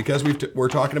 Because we're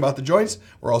talking about the joints,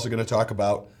 we're also going to talk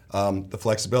about the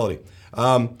flexibility.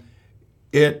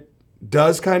 It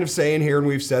does kind of say in here, and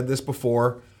we've said this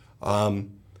before,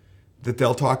 that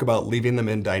they'll talk about leaving them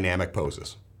in dynamic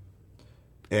poses.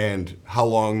 And how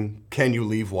long can you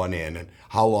leave one in, and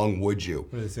how long would you?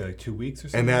 What did they say, like 2 weeks or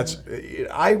something? And that's,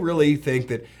 I really think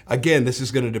that, again, this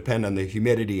is going to depend on the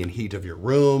humidity and heat of your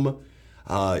room.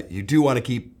 You do want to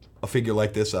keep a figure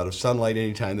like this out of sunlight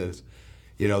anytime that's,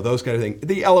 those kind of things.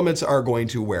 The elements are going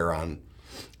to wear on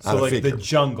so a like figure. the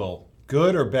jungle,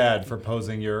 good or bad for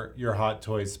posing your Hot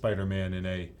Toys Spider-Man in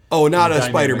a Oh, not a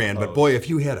dynamic Spider-Man, pose? but boy, if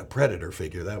you had a Predator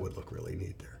figure, that would look really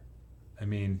neat there. I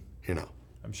mean,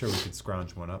 I'm sure we could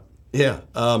scrounge one up. Yeah.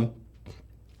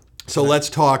 So let's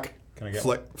talk Can I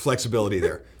get flexibility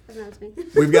there. That's me.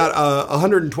 We've got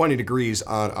 120 degrees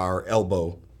on our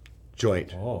elbow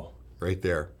joint. Oh, Right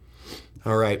there.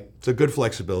 All right. So good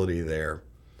flexibility there.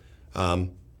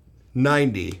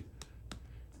 90.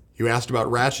 You asked about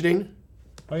ratcheting?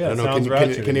 oh yeah, I it don't know. sounds Can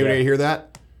ratcheted. anybody yeah. hear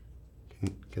that?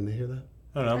 Can they hear that?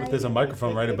 I don't know, but there's a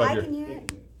microphone right above I your... can hear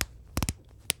it.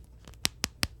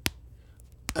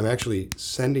 I'm actually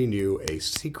sending you a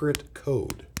secret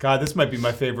code. God, this might be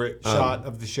my favorite shot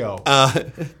of the show.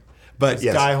 But This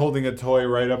yes, guy holding a toy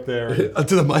right up there,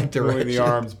 to the mic moving direction. the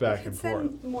arms back and forth.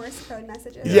 Send Morse code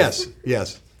messages. Yes,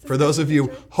 yes. For those of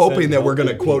you hoping Send that we're going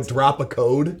to Volker quote pizza. drop a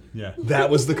code, Yeah. that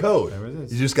was the code. There it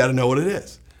is. You just got to know what it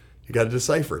is. You got to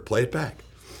decipher it, play it back.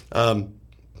 I've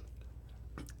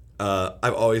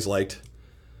always liked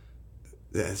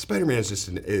Spider-Man is just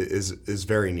is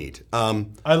very neat.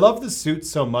 I love the suit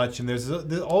so much, and there's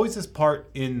always this part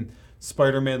in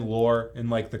Spider-Man lore in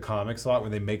like the comics a lot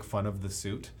where they make fun of the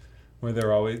suit, where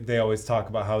they always talk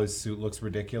about how his suit looks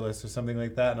ridiculous or something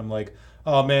like that, and I'm like,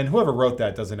 oh man, whoever wrote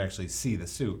that doesn't actually see the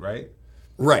suit, right?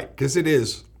 Right, because it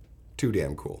is too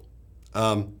damn cool.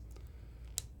 Now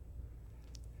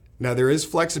there is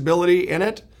flexibility in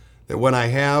it that when I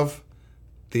have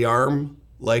the arm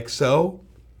like so,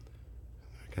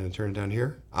 kind of turn it down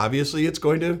here. Obviously, it's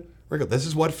going to wrinkle. This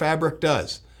is what fabric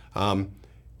does.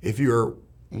 If you're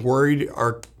worried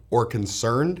or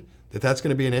concerned that that's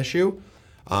going to be an issue,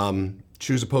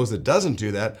 choose a pose that doesn't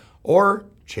do that, or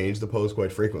change the pose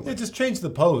quite frequently. Yeah, just change the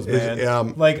pose,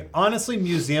 man. Like, honestly,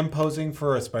 museum posing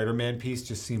for a Spider-Man piece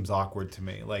just seems awkward to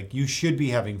me. Like, you should be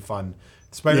having fun.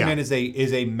 Spider-Man is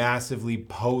a massively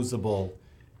posable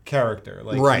character.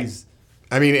 Like, right.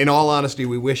 I mean, in all honesty,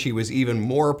 we wish he was even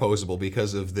more posable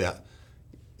because of that.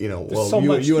 You know, so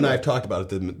you and I have talked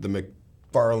about it, the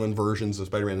McFarlane versions of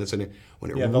Spider-Man. That's in it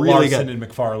when it the really Larson and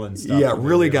McFarlane stuff. Yeah,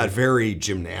 really got very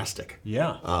gymnastic.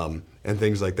 Yeah. And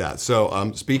things like that.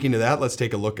 So, speaking of that, let's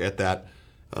take a look at that.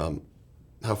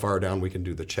 How far down we can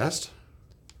do the chest.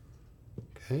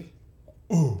 Okay.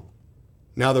 Ooh.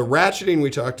 Now, the ratcheting we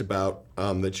talked about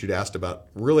that you'd asked about,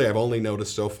 really, I've only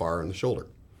noticed so far in the shoulder.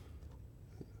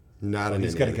 Not in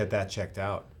He's any got to other. get that checked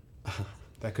out.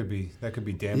 That could be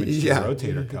damage to Yeah. the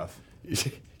rotator cuff.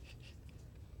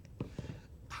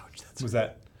 Ouch, Was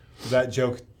that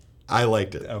joke? I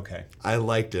liked it. Okay. I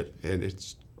liked it. And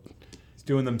it's He's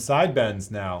doing them side bends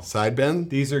now. side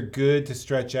bend. These are good to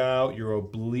stretch out your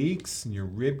obliques and your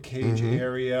rib cage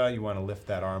area. You want to lift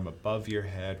that arm above your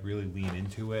head, really lean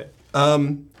into it.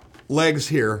 Legs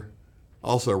here,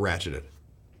 also ratcheted. You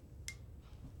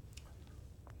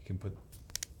can put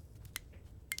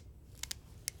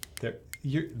there.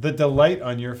 The delight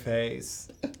on your face.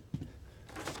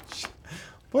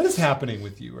 What is happening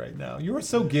with you right now? You are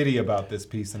so giddy about this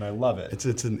piece, and I love it.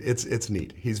 It's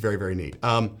neat. He's very, very neat.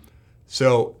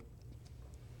 So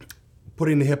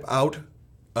putting the hip out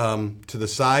to the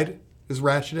side is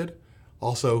ratcheted.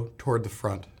 Also toward the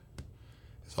front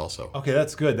is also. Okay,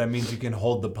 that's good. That means you can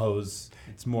hold the pose.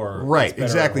 It's more Right, it's better at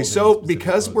exactly. holding So specific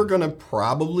because we're poses. going to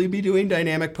probably be doing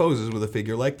dynamic poses with a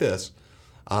figure like this,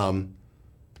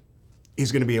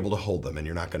 he's going to be able to hold them, and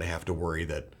you're not going to have to worry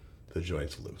that the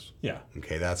joint's loose. Yeah.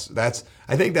 Okay, that's.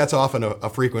 I think that's often a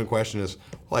frequent question is,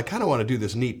 well, I kind of want to do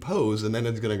this neat pose, and then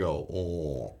it's going to go,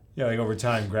 oh. Yeah, like over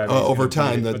time, gravity. Over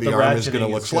time, the arm is going to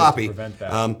look sloppy. Prevent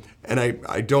that. And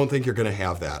I don't think you're going to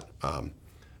have that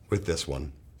with this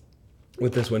one.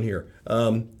 With this one here.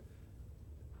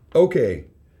 Okay.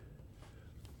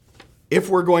 If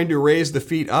we're going to raise the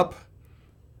feet up,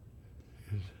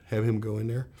 have him go in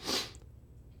there.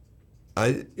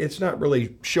 It's not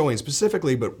really showing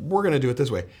specifically, but we're going to do it this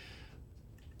way.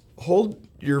 Hold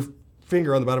your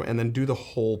finger on the bottom and then do the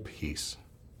whole piece.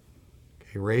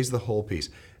 Okay, raise the whole piece.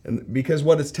 And because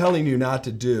what it's telling you not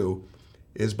to do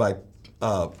is by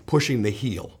pushing the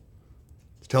heel.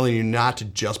 It's telling you not to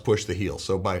just push the heel.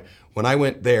 So when I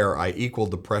went there, I equaled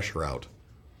the pressure out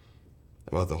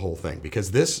about the whole thing.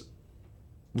 Because this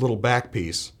little back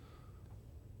piece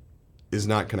is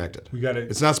not connected.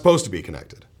 It's not supposed to be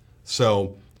connected.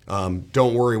 So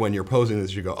don't worry when you're posing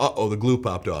this. You go, uh-oh, the glue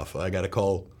popped off. I got to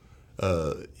call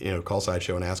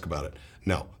Sideshow and ask about it.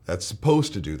 No, that's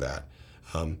supposed to do that.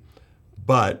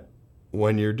 But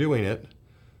when you're doing it,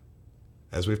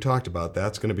 as we've talked about,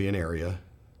 that's going to be an area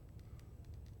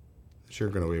that you're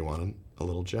going to be wanting a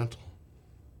little gentle.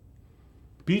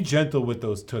 Be gentle with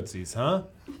those tootsies, huh?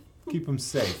 Keep them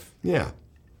safe. Yeah.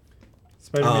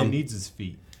 Spider-Man needs his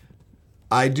feet.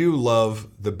 I do love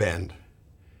the bend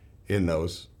in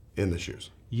the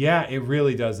shoes. Yeah, it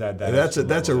really does add that.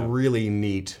 That's a really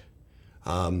neat.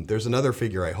 There's another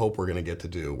figure I hope we're going to get to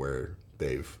do where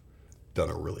they've done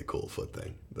a really cool foot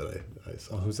thing that I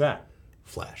saw. Who's that?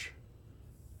 Flash.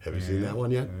 Have you seen that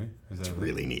one yet? Okay. It's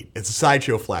really neat. It's a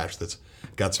Sideshow Flash that's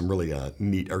got some really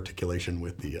neat articulation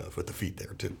with the feet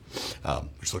there too,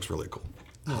 which looks really cool.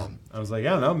 I was like,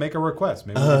 I don't know, make a request.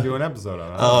 Maybe we'll do an episode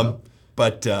on it.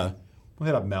 But We'll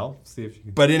hit up Mel, see if you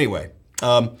can. But anyway,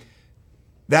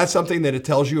 That's something that it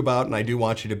tells you about, and I do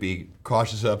want you to be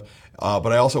cautious of.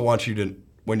 But I also want you to,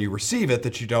 when you receive it,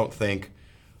 that you don't think,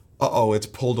 uh-oh, it's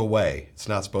pulled away. It's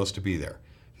not supposed to be there.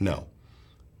 No.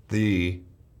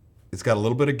 It's got a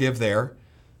little bit of give there.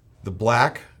 The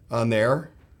black on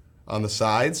there, on the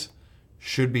sides,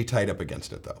 should be tight up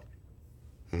against it, though.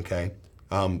 Okay?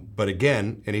 But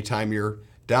again, anytime you're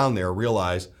down there,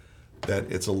 realize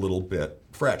that it's a little bit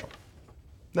fragile.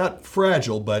 Not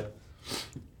fragile, but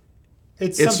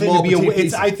it's it's something small to be petite aware.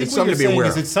 pieces. I think It's what something you're to be saying aware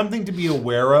is of. it's something to be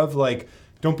aware of. Like,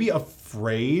 don't be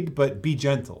afraid, but be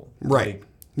gentle. Right. Like,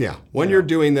 Yeah. When you're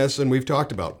doing this, and we've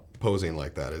talked about posing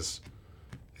like that, is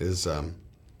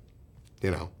you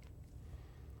know.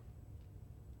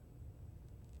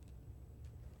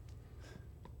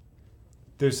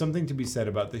 there's something to be said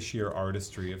about the sheer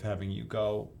artistry of having you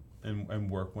go and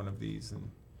work one of these, and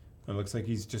it looks like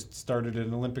he's just started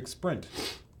an Olympic sprint.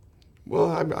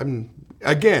 Well, I'm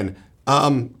again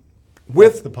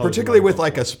with the pose particularly you with wanna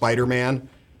like a Spider-Man.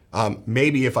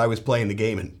 Maybe if I was playing the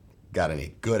game and got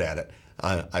any good at it,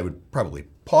 I would probably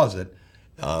pause it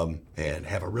and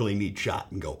have a really neat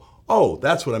shot and go, "Oh,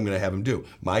 that's what I'm going to have him do."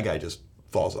 My guy just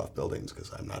falls off buildings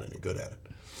because I'm not any good at it.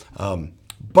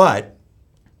 But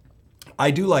I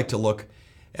do like to look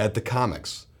at the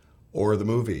comics or the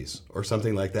movies or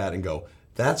something like that and go,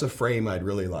 "That's a frame I'd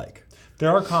really like." There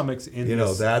are comics in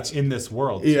in this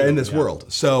world. Yeah, too. in this world.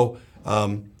 So,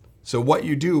 so what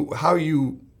you do, how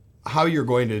you're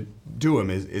going to do them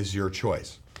is your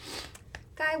choice.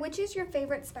 Guy, which is your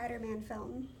favorite Spider-Man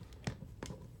film?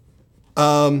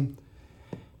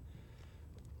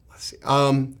 Let's see.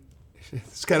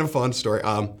 It's kind of a fun story.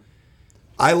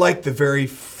 I like the very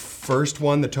first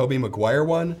one, the Tobey Maguire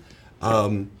one.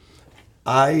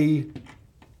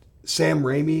 Sam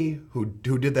Raimi, who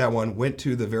did that one, went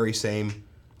to the very same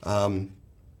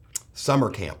summer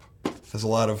camp as a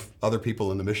lot of other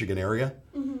people in the Michigan area,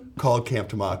 called Camp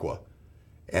Tamaqua.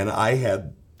 And I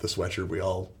had the sweatshirt. We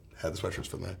all had the sweatshirts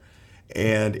from that.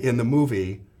 And in the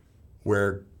movie,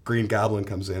 where Green Goblin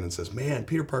comes in and says, "Man,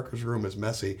 Peter Parker's room is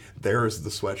messy," there's the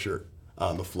sweatshirt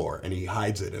on the floor, and he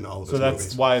hides it in all of his movies. So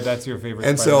that's why that's your favorite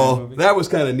And Spider-Man so movie? that was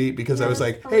kind of neat because I was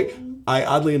That's like, hey, fun. I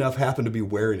oddly enough happened to be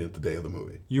wearing it the day of the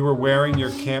movie. You were wearing your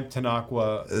Camp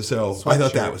Tanaqua So I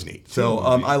thought that sweatshirt was neat. to So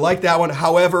the movie. I like that one.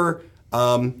 However,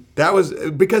 that was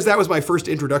because that was my first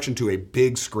introduction to a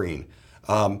big screen.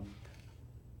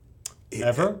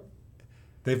 Ever?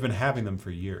 They've been having them for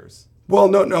years. Well,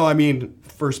 no. I mean,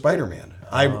 for Spider-Man,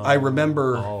 I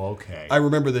remember. Oh, okay. I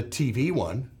remember the TV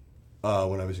one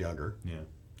when I was younger. Yeah.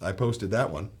 I posted that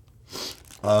one.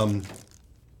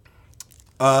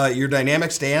 Your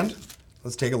dynamic stand.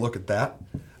 Let's take a look at that.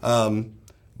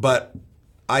 But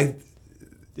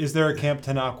Is there a Camp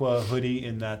Tanaqua hoodie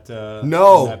in that?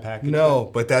 no, in that package? no.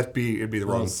 But it'd be the Little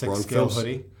wrong 6-scale film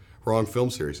hoodie. wrong film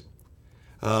series.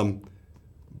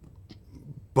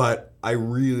 But I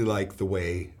really like the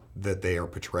way that they are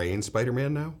portraying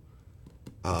Spider-Man now.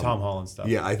 Tom Holland stuff.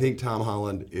 Yeah, I think Tom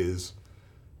Holland is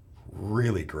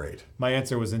really great. My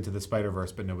answer was Into the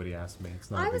Spider-Verse, but nobody asked me. It's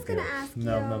not. I a was big gonna deal. ask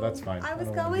No, you. that's fine. I was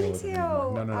don't wanna going deal with it to.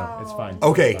 anymore. No, it's fine.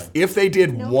 Okay, It's fine. if they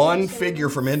did No one patience. figure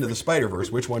from Into the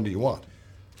Spider-Verse, which one do you want?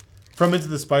 From Into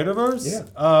the Spider-Verse? Yeah.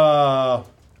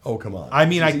 Oh, come on. I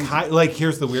mean,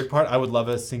 here's the weird part. I would love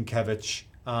a Sienkiewicz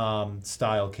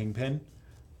style Kingpin.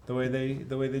 The way they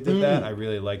did that, I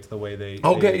really liked the way they.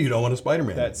 Okay, you don't want a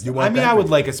Spider-Man. That's. You want I mean, that I would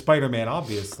figure. like a Spider-Man,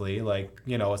 obviously, like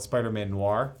a Spider-Man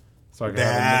noir, so I can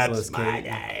have a That's Nicolas my Cage.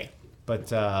 guy.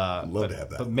 But love to have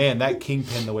that. But man, that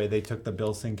Kingpin, the way they took the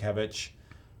Bill Sienkiewicz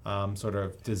sort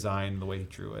of design, the way he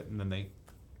drew it, and then they.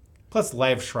 Plus,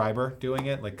 Liev Schreiber doing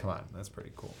it, like, come on, that's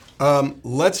pretty cool.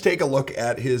 Let's take a look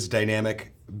at his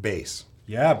dynamic base.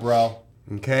 Yeah, bro.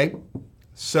 Okay,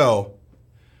 so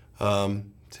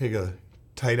take a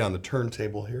tight on the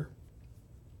turntable here.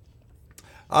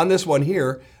 On this one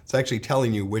here, it's actually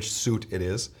telling you which suit it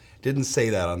is. Didn't say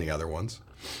that on the other ones,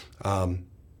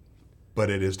 but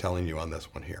it is telling you on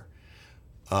this one here.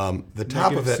 The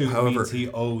top of Negative it, suit however, means he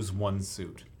owes one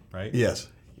suit, right? yes.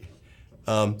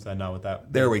 Is that not what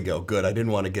that? There we go. Good. I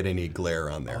didn't want to get any glare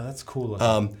on there. Oh, that's cool.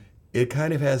 Looking. It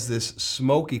kind of has this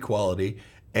smoky quality,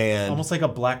 and Almost like a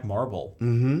black marble.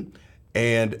 and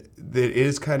it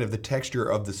is kind of the texture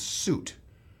of the suit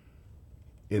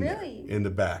in Really? there, in the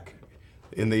back.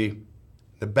 In the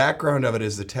background of it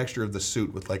is the texture of the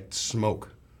suit with like smoke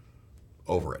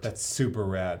over it. That's super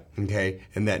rad. Okay,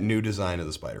 and that new design of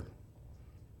the spider.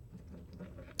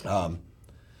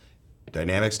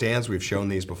 Dynamic stands, we've shown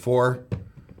these before,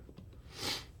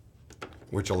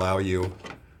 which allow you,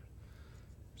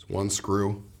 there's one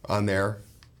screw on there,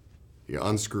 you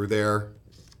unscrew there,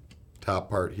 top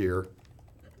part here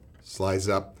slides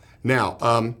up.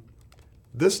 Now,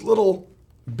 this little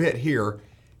bit here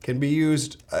can be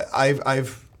used.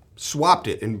 I've swapped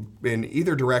it in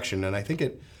either direction, and I think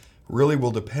it really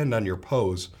will depend on your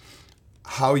pose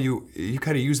how you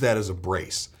kind of use that as a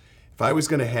brace. If I was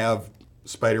going to have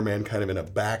Spider-Man kind of in a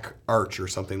back arch or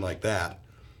something like that,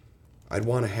 I'd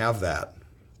want to have that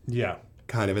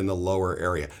kind of in the lower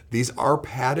area. These are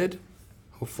padded.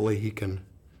 Hopefully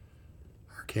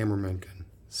our cameraman can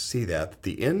see that.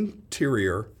 The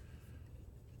interior,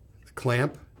 the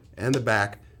clamp, and the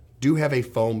back do have a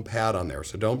foam pad on there,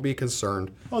 so don't be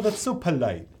concerned. Oh, that's so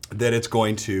polite. That it's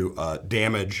going to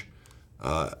damage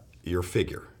your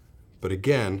figure. But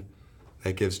again,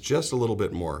 that gives just a little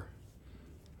bit more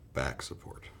back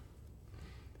support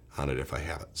on it if I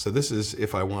have it. So this is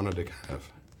if I wanted to kind of,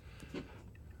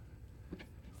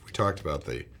 we talked about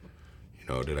the,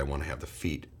 did I want to have the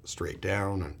feet straight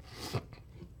down and,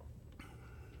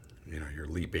 your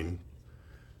leaping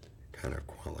kind of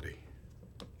quality.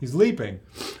 He's leaping.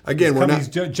 Again, He's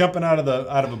jumping out of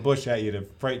a bush at you to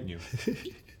frighten you.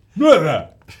 We're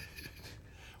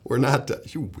not,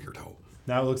 you weirdo.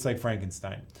 Now it looks like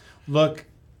Frankenstein. Look.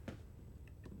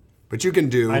 But you can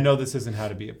do. I know this isn't how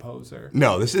to be a poser.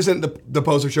 No, this isn't the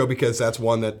poser show because that's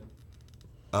one that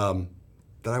I want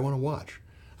to watch.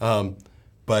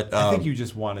 But I think you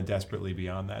just want to desperately be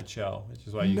on that show, which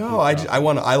is why you. No,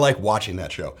 I like watching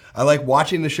that show. I like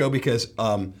watching the show because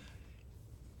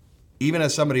even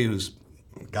as somebody who's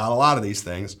got a lot of these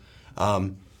things,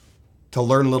 to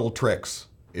learn little tricks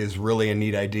is really a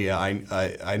neat idea.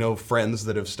 I know friends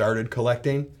that have started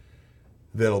collecting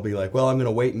that'll be like, well, I'm going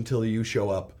to wait until you show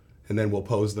up and then we'll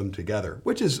pose them together,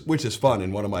 which is fun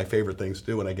and one of my favorite things to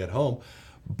do when I get home.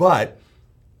 But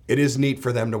it is neat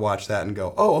for them to watch that and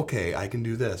go, oh, okay, I can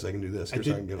do this, I can do this. I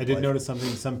did notice something.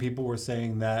 Some people were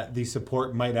saying that the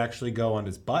support might actually go on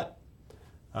his butt.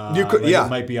 You could, It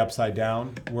might be upside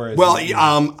down. Whereas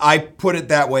I put it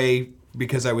that way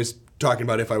because I was talking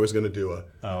about if I was going to do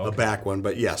a back one,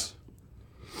 but yes.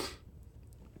 You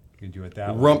can do it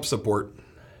that way. Rump support.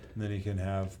 And then you can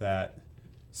have that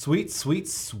sweet, sweet,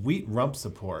 sweet rump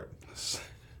support.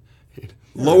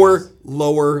 Lower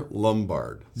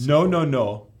lumbar. Support.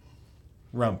 No.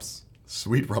 Rumps.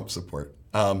 Sweet rump support.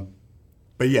 But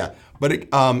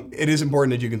it is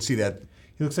important that you can see that.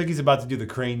 He looks like he's about to do the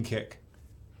crane kick.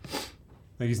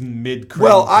 Like he's in mid-crane.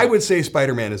 Well, I would say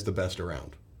Spider-Man is the best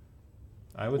around.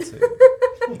 I would say.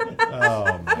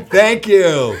 Thank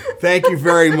you. Thank you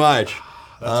very much.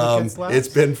 It's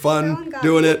been fun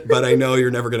doing it, but I know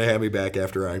you're never going to have me back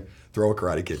after I throw a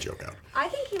Karate Kid joke out. I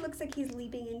think he looks like he's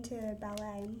leaping into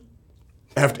ballet.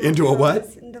 Into a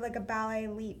what? Into like a ballet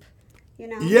leap,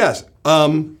 Yes.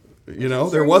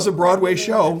 There was a Broadway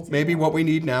show. Maybe what we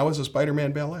need now is a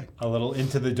Spider-Man ballet. A little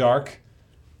Into the Dark.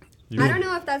 I don't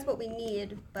know if that's what we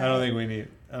need. But I don't think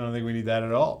we need that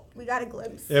at all. We got a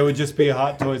glimpse. It would just be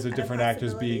Hot Toys of different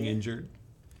actors being injured.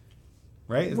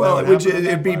 Right?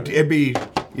 It'd be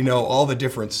all the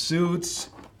different suits.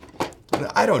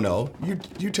 I don't know.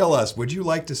 You tell us. Would you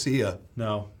like to see a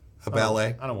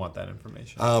ballet? I don't want that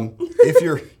information. If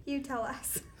you're you tell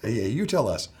us. Yeah, you tell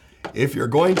us. If you're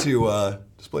going to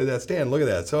display that stand, look at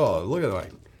that. So look at my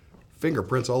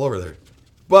fingerprints all over there.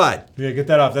 But get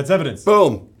that off. That's evidence.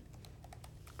 Boom.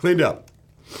 Cleaned up.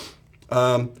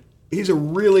 He's a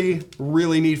really,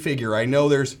 really neat figure. I know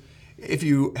if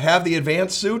you have the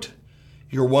advanced suit,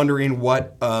 you're wondering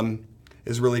what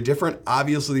is really different.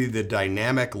 Obviously, the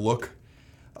dynamic look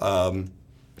and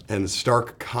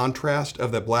stark contrast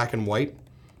of the black and white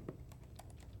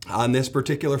on this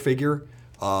particular figure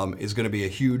is going to be a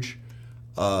huge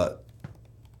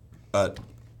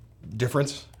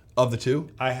difference of the two.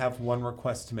 I have one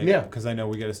request to make because I know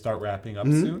we got to start wrapping up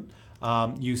soon.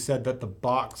 You said that the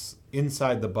box,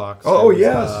 inside the box,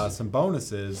 yes, some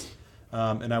bonuses,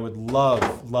 and I would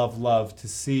love to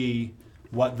see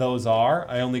what those are.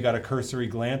 I only got a cursory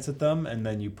glance at them, and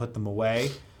then you put them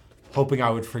away, hoping I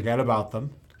would forget about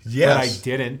them. Yes. But I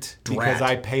didn't because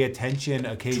I pay attention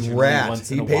occasionally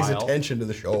once in a while. He pays attention to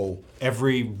the show.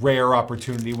 Every rare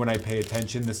opportunity when I pay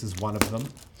attention, this is one of them.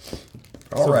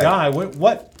 All so, right. Guy,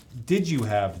 what did you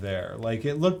have there? Like,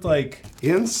 it looked like...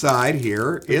 Inside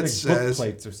here, it says... book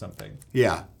plates or something.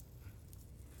 Yeah.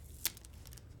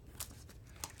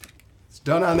 It's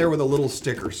done on there with a little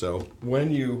sticker, so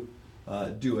when you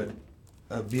do it,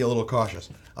 be a little cautious.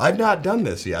 I've not done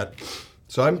this yet,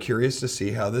 so I'm curious to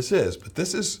see how this is. But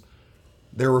this is...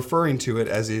 They're referring to it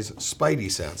as his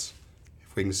Spidey sense.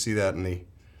 If we can see that in the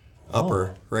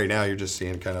upper. Right now, you're just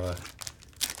seeing kind of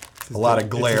a lot of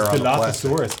glare on the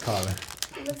plastic. Dilophosaurus collar.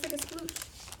 It looks like a smooch.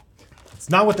 It's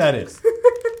not what that is.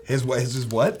 His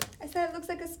what? I said it looks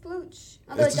like a splooch.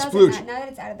 Although It's it a doesn't. splooch. Now that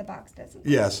it's out of the box, it doesn't.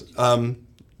 Yes.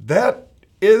 That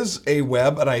is a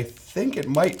web, and I think it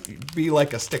might be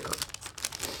like a sticker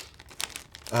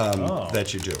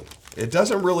that you do. It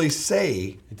doesn't really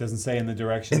say. It doesn't say in the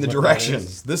directions. In the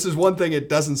directions. This is one thing it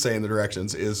doesn't say in the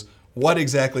directions is what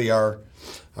exactly our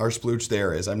splooch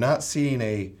there is. I'm not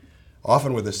seeing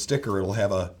often with a sticker it'll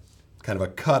have a kind of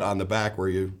a cut on the back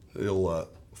where it'll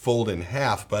fold in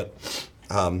half, but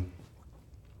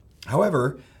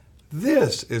however,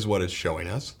 this is what it's showing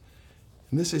us.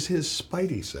 And this is his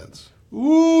Spidey sense.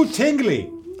 Ooh,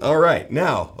 tingly. All right,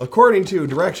 now, according to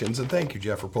directions, and thank you,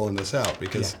 Jeff, for pulling this out,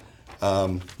 because,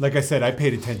 like I said, I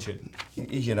paid attention.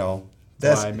 you know,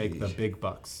 That's why I make the big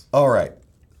bucks. All right,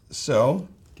 so,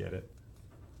 Get it?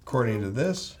 according to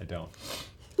this, I don't.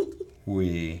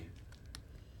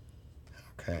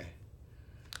 Okay.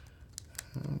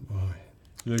 Oh, boy.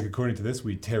 Like, according to this,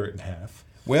 we tear it in half.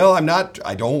 Well,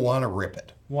 I don't want to rip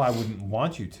it. Well, I wouldn't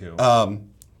want you to.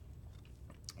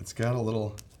 It's got a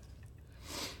little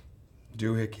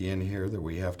doohickey in here that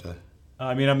we have to...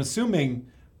 I mean, I'm assuming,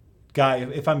 Guy,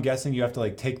 if I'm guessing, you have to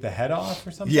like take the head off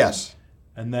or something? Yes.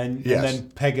 And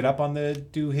then peg it up on the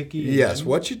doohickey? Yes, then?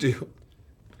 what you do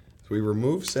is we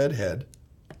remove said head.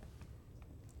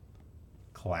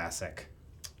 Classic.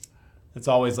 It's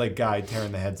always like Guy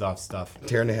tearing the heads off stuff.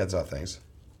 Tearing the heads off things.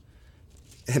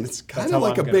 And it's kind That's of how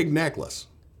like I'm a big necklace.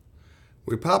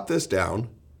 We pop this down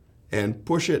and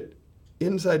push it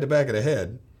inside the back of the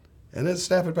head and then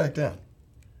snap it back down.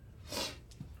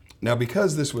 Now,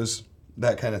 because this was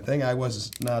that kind of thing, I was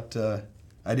not,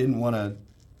 I didn't want to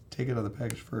take it out of the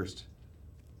package first.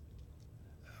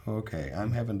 Okay,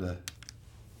 I'm having to...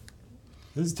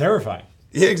 This is terrifying.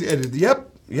 Yep,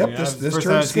 Yeah, this first time I've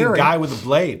turned seen scary. Guy with a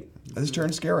blade. This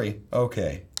turned scary.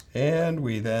 Okay, and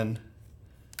we then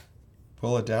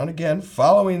pull it down again,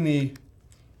 following the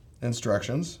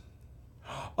instructions.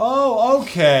 Oh,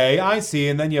 okay, I see.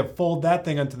 And then you fold that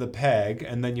thing onto the peg,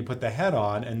 and then you put the head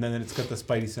on, and then it's got the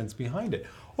Spidey sense behind it.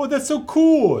 Oh, that's so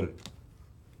cool.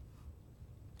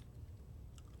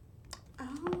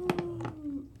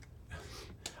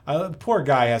 Poor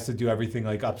Guy has to do everything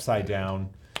like upside down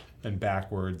and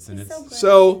backwards, and it's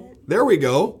So there we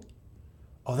go.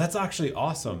 oh, that's actually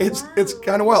awesome. It's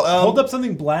kind of wild. Hold up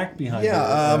something black behind it,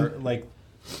 yeah, or like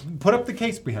put up the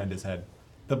case behind his head.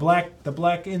 The black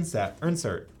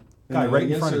insert. Guy, right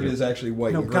in front of you. is actually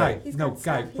white. No, and Guy, gray. He's no, got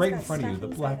Guy, stuff. He's right in got front of you, stuff the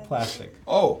inside black it. plastic.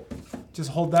 Oh,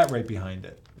 Just hold that right behind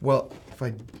it. well, if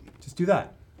I Just do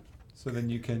that. So then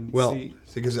you can see.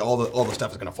 because all the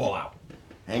stuff is gonna fall out.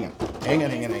 Hang on.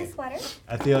 Here's my sweater.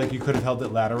 I feel like you could have held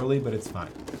it laterally, but it's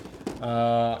fine.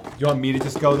 You want me to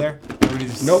just go there? Or me to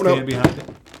just stand behind it?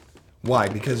 Why?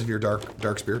 Because of your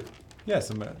dark spirit? Yes,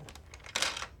 I'm gonna.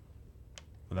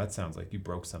 Well, that sounds like you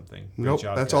broke something. Good Nope.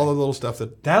 job, That's Guy. all the little stuff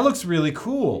that. That looks really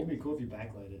cool. It'd be cool if you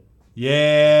backlight it.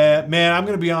 Yeah, man, I'm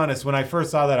going to be honest. When I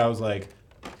first saw that, I was like,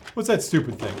 what's that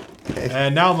stupid thing?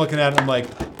 And now I'm looking at it, I'm like,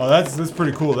 oh, that's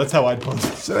pretty cool. That's how I'd post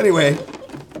it. So anyway,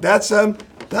 that's a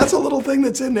little thing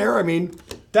that's in there. I mean,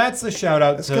 That's a shout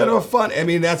out it's to... kind of a fun. I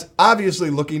mean, that's obviously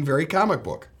looking very comic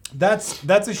book. That's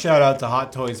a shout out to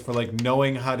Hot Toys for like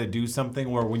knowing how to do something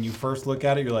where when you first look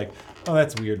at it, you're like, oh,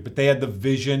 that's weird. But they had the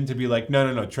vision to be like,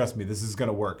 no, trust me, this is going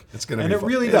to work. It's gonna and be it fun.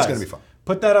 really It's does. gonna be fun.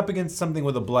 Put that up against something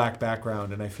with a black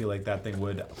background, and I feel like that thing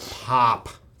would pop.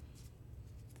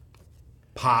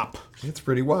 Pop. It's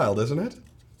pretty wild, isn't it?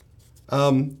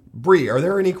 Bree, are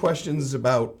there any questions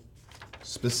about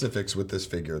specifics with this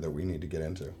figure that we need to get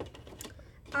into?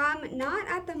 Not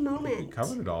at the moment. We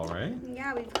covered it all, right?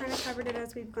 Yeah, we've kind of covered it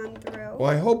as we've gone through. Well,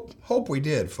 I hope we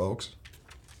did, folks.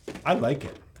 I like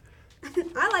it.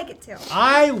 I like it too.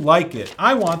 I like it.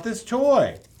 I want this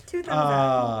toy. 2 thumbs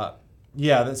up.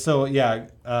 Yeah, some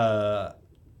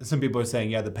people are saying,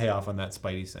 yeah, the payoff on that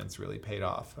Spidey sense really paid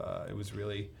off. It was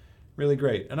really, really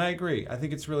great. And I agree. I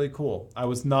think it's really cool.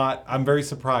 I'm very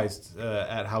surprised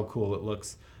at how cool it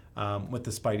looks with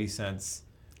the Spidey sense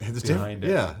behind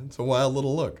it. Yeah, it's a wild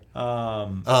little look.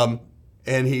 And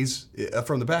he's,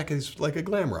 from the back, he's like a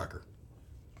glam rocker.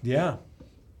 Yeah.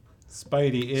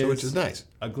 Spidey is, Which is nice.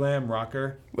 A glam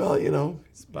rocker. Well,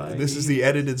 Spidey. this is the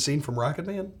edited scene from Rocket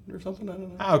Man or something. I don't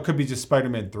know. Oh, it could be just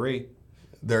Spider-Man 3.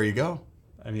 There you go.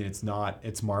 I mean, it's not.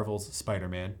 It's Marvel's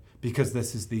Spider-Man because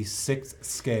this is the 6th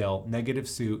scale negative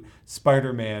suit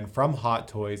Spider-Man from Hot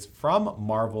Toys from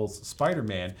Marvel's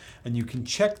Spider-Man. And you can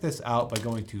check this out by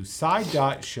going to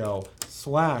side.show/Unseal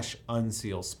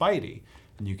Spidey.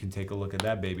 And you can take a look at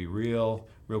that baby real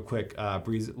real quick.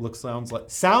 Breeze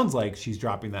sounds like she's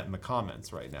dropping that in the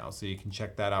comments right now, so you can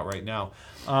check that out right now.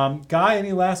 Guy,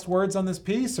 any last words on this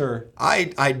piece? Or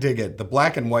I dig it. The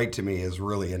black and white to me is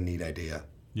really a neat idea.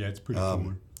 yeah, it's pretty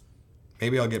cool.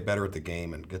 Maybe I'll get better at the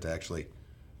game and get to actually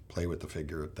play with the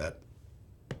figure at that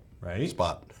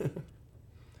spot.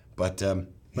 But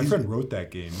my friend wrote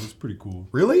that game. It was pretty cool.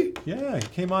 Really? Yeah, he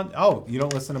came on. Oh, you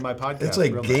don't listen to my podcast? It's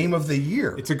like game of the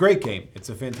year. It's a great game. It's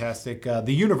a fantastic.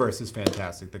 The universe is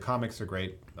fantastic. The comics are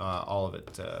great. All of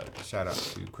it. Shout out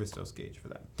to Christos Gage for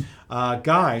that.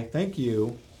 Guy, thank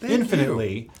you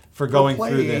infinitely for going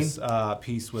through this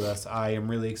piece with us. I am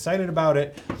really excited about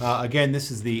it. Again,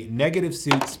 this is the Negative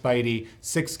Suit Spidey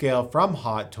 6 scale from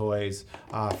Hot Toys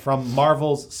from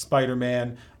Marvel's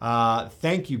Spider-Man.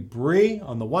 Thank you, Bree,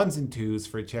 on the 1s and 2s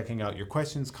for checking out your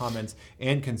questions, comments,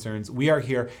 and concerns. We are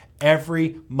here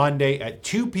every Monday at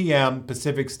 2 p.m.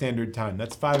 Pacific Standard Time.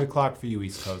 That's 5 o'clock for you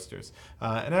East Coasters.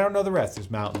 And I don't know the rest.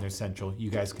 There's Mountain, there's Central. You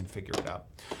guys can figure it out.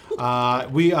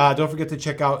 Don't forget to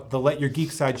check out the Let Your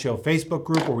Geek Sideshow Facebook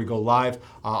group where we go live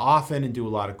often and do a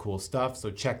lot of cool stuff. So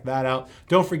check that out.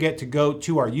 Don't forget to go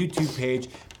to our YouTube page.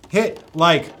 Hit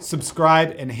like,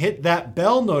 subscribe, and hit that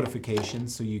bell notification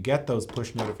so you get those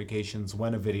push notifications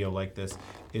when a video like this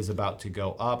is about to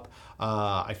go up.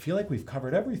 I feel like we've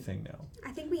covered everything now.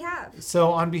 I think we have.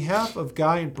 So on behalf of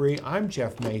Guy and Bree, I'm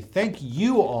Jeff May. Thank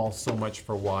you all so much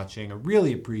for watching. I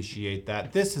really appreciate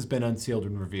that. This has been Unsealed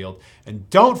and Revealed. And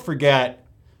don't forget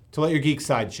to let your geek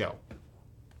side show.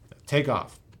 Take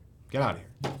off. Get out of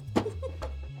here.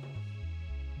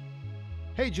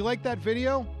 Hey, did you like that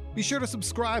video? Be sure to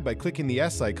subscribe by clicking the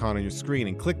S icon on your screen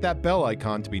and click that bell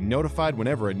icon to be notified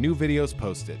whenever a new video is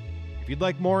posted. If you'd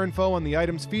like more info on the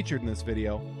items featured in this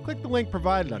video, click the link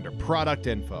provided under Product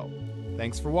Info.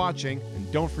 Thanks for watching, and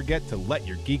don't forget to let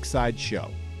your geek side show.